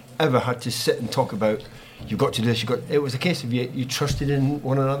ever had to sit and talk about you've got to do this. It was a case of you trusted in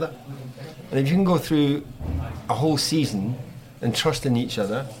one another. And if you can go through a whole season and trust in each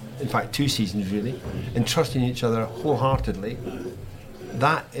other, in fact 2 seasons really, and trusting each other wholeheartedly,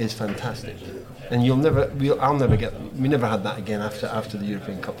 that is fantastic. And we never had that again after the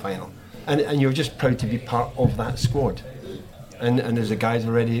European Cup final. And you're just proud to be part of that squad. And as the guys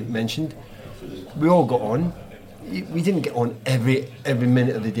already mentioned, we all got on. We didn't get on every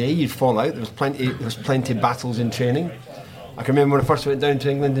minute of the day. You'd fall out. There was plenty of battles in training. I can remember when I first went down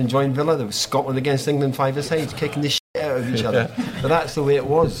to England and joined Villa, there was Scotland against England 5-a-side, kicking the shit out of each other. But that's the way it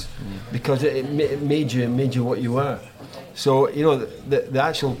was, because it made you what you were. So, you know, the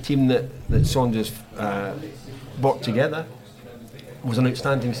actual team that Saunders brought together was an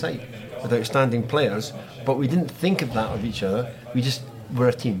outstanding side, with outstanding players, but we didn't think of that of each other. We just were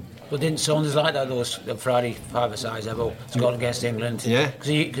a team. But didn't Saunders like that, those Friday 5-a-sides ever, Scotland against England? Yeah. Because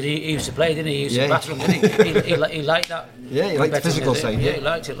he used to play, didn't he? He used to battle them, didn't he? He liked that. Yeah, he liked the physical side. Yeah, he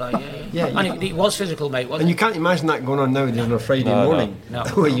liked it, yeah. And he was physical, mate, wasn't he? And you can't imagine that going on nowadays on a Friday morning,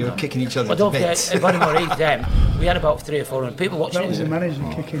 where you were kicking each other to bits. But don't forget, everybody them. We had about 300 or 400 people watching. That was the manager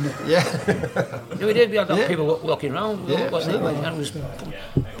kicking it. Yeah. We did. We had people walking around, wasn't it? And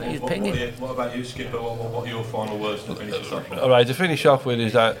it was pinging. What about you, Skipper? What are your final words to finish us off with? All right, to finish off with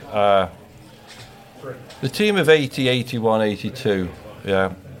is that the team of 80, 81, 82,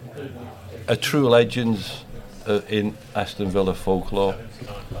 are true legends in Aston Villa folklore.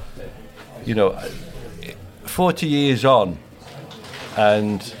 You know, 40 years on,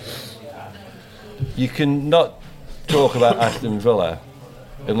 and you can not talk about Aston Villa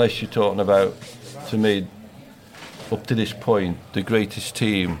unless you're talking about, to me, up to this point, the greatest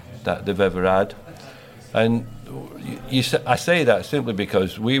team that they've ever had. And I say that simply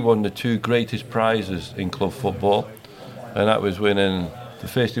because we won the 2 greatest prizes in club football, and that was winning the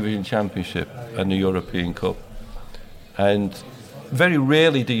First Division Championship and the European Cup. And very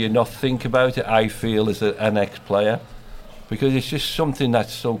rarely do you not think about it, I feel, as an ex-player, because it's just something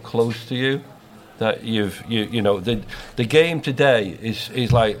that's so close to you that you know the game today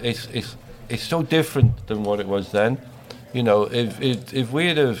is like it's so different than what it was then. You know, if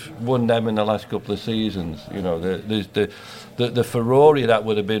we'd have won them in the last couple of seasons, you know, the furore that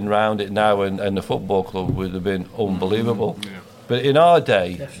would have been round it now, and the football club would have been unbelievable. Yeah. But in our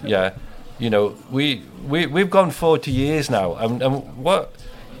day, definitely. You know, we've gone 40 years now, and what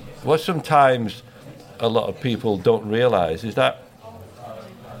sometimes a lot of people don't realise is that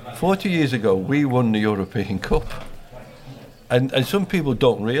 40 years ago we won the European Cup. And some people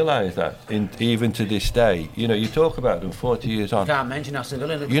don't realise that, even to this day. You know, you talk about them 40 years on. You can't mention Aston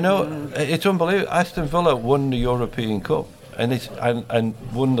Villa. You know, it's unbelievable. Aston Villa won the European Cup and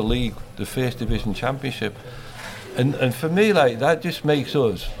won the league, the First Division Championship. And for me, like, that just makes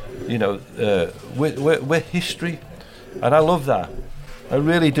us, you know, we're history. And I love that. I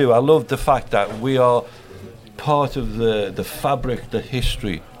really do. I love the fact that we are part of the fabric, the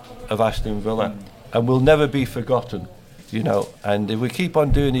history of Aston Villa. And we'll never be forgotten. You know, and if we keep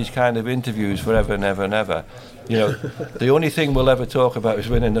on doing these kind of interviews forever and ever and ever, you know, the only thing we'll ever talk about is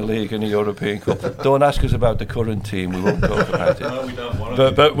winning the league and the European Cup. Don't ask us about the current team, we won't talk about it. No, we don't want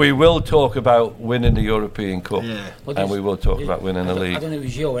to. But we will talk about winning the European Cup, and we will talk about winning the league. I don't know if it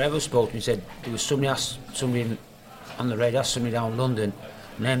was you or whoever spoke to me, said there was somebody on the radio, asked somebody down in London,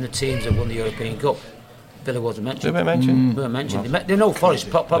 name the teams that won the European Cup. Villa wasn't mentioned. They were mentioned. They were mentioned. They know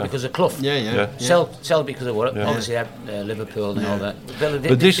Forest probably because of Clough. Selby because of what? Obviously, Liverpool and all that. Villa,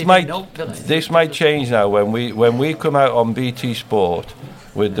 but this might change now when we come out on BT Sport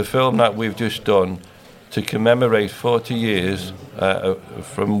with the film that we've just done, to commemorate 40 years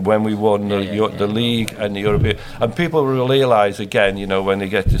from when we won the league and the European. And people will realise again, you know, when they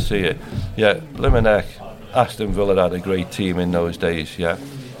get to see it, Limonec, Aston Villa had a great team in those days,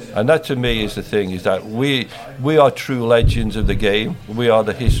 And that to me is the thing, is that we are true legends of the game. We are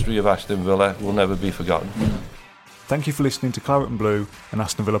the history of Aston Villa. We'll never be forgotten. Thank you for listening to Claret and Blue, an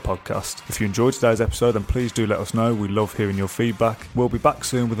Aston Villa podcast. If you enjoyed today's episode, then please do let us know. We love hearing your feedback. We'll be back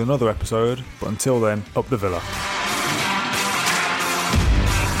soon with another episode, but until then, up the Villa.